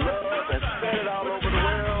 some love, and spread it all over the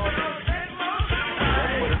world.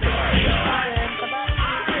 That's what it's about, y'all.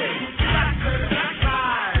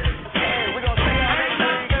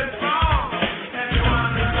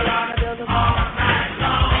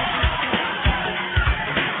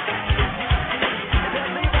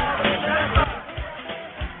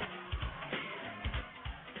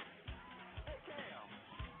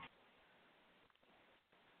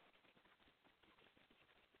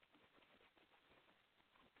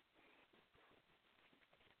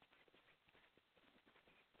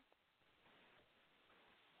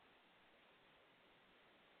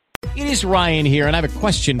 It is Ryan here, and I have a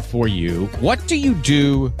question for you. What do you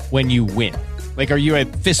do when you win? Like, are you a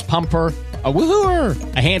fist pumper, a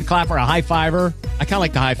woohooer, a hand clapper, a high fiver? I kind of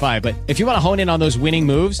like the high five, but if you want to hone in on those winning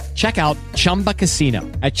moves, check out Chumba Casino.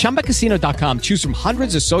 At ChumbaCasino.com, choose from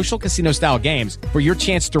hundreds of social casino-style games for your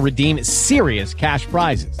chance to redeem serious cash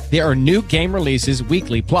prizes. There are new game releases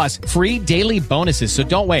weekly, plus free daily bonuses. So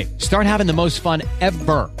don't wait. Start having the most fun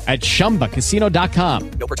ever at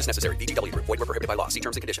ChumbaCasino.com. No purchase necessary. VGW. Void where prohibited by law. See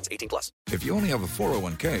terms and conditions. 18+. If you only have a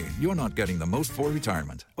 401k, you're not getting the most for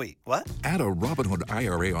retirement. Wait, what? Add a Robinhood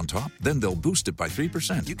IRA on top, then they'll boost it by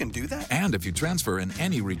 3%. You can do that? And if you transfer in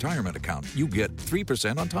any retirement account, you get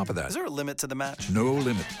 3% on top of that. Is there a limit to the match? No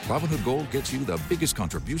limit. Robinhood Gold gets you the biggest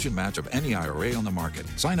contribution match of any IRA on the market.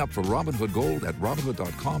 Sign up for Robinhood Gold at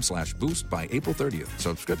Robinhood.com/boost by April 30th.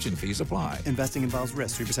 Subscription fees apply. Investing involves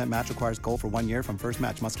risk. 3% match requires gold for 1 year from first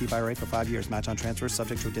match. Must keep IRA for 5 years. Match on transfers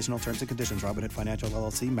subject to additional terms and conditions. Robinhood Financial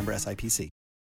LLC, member SIPC.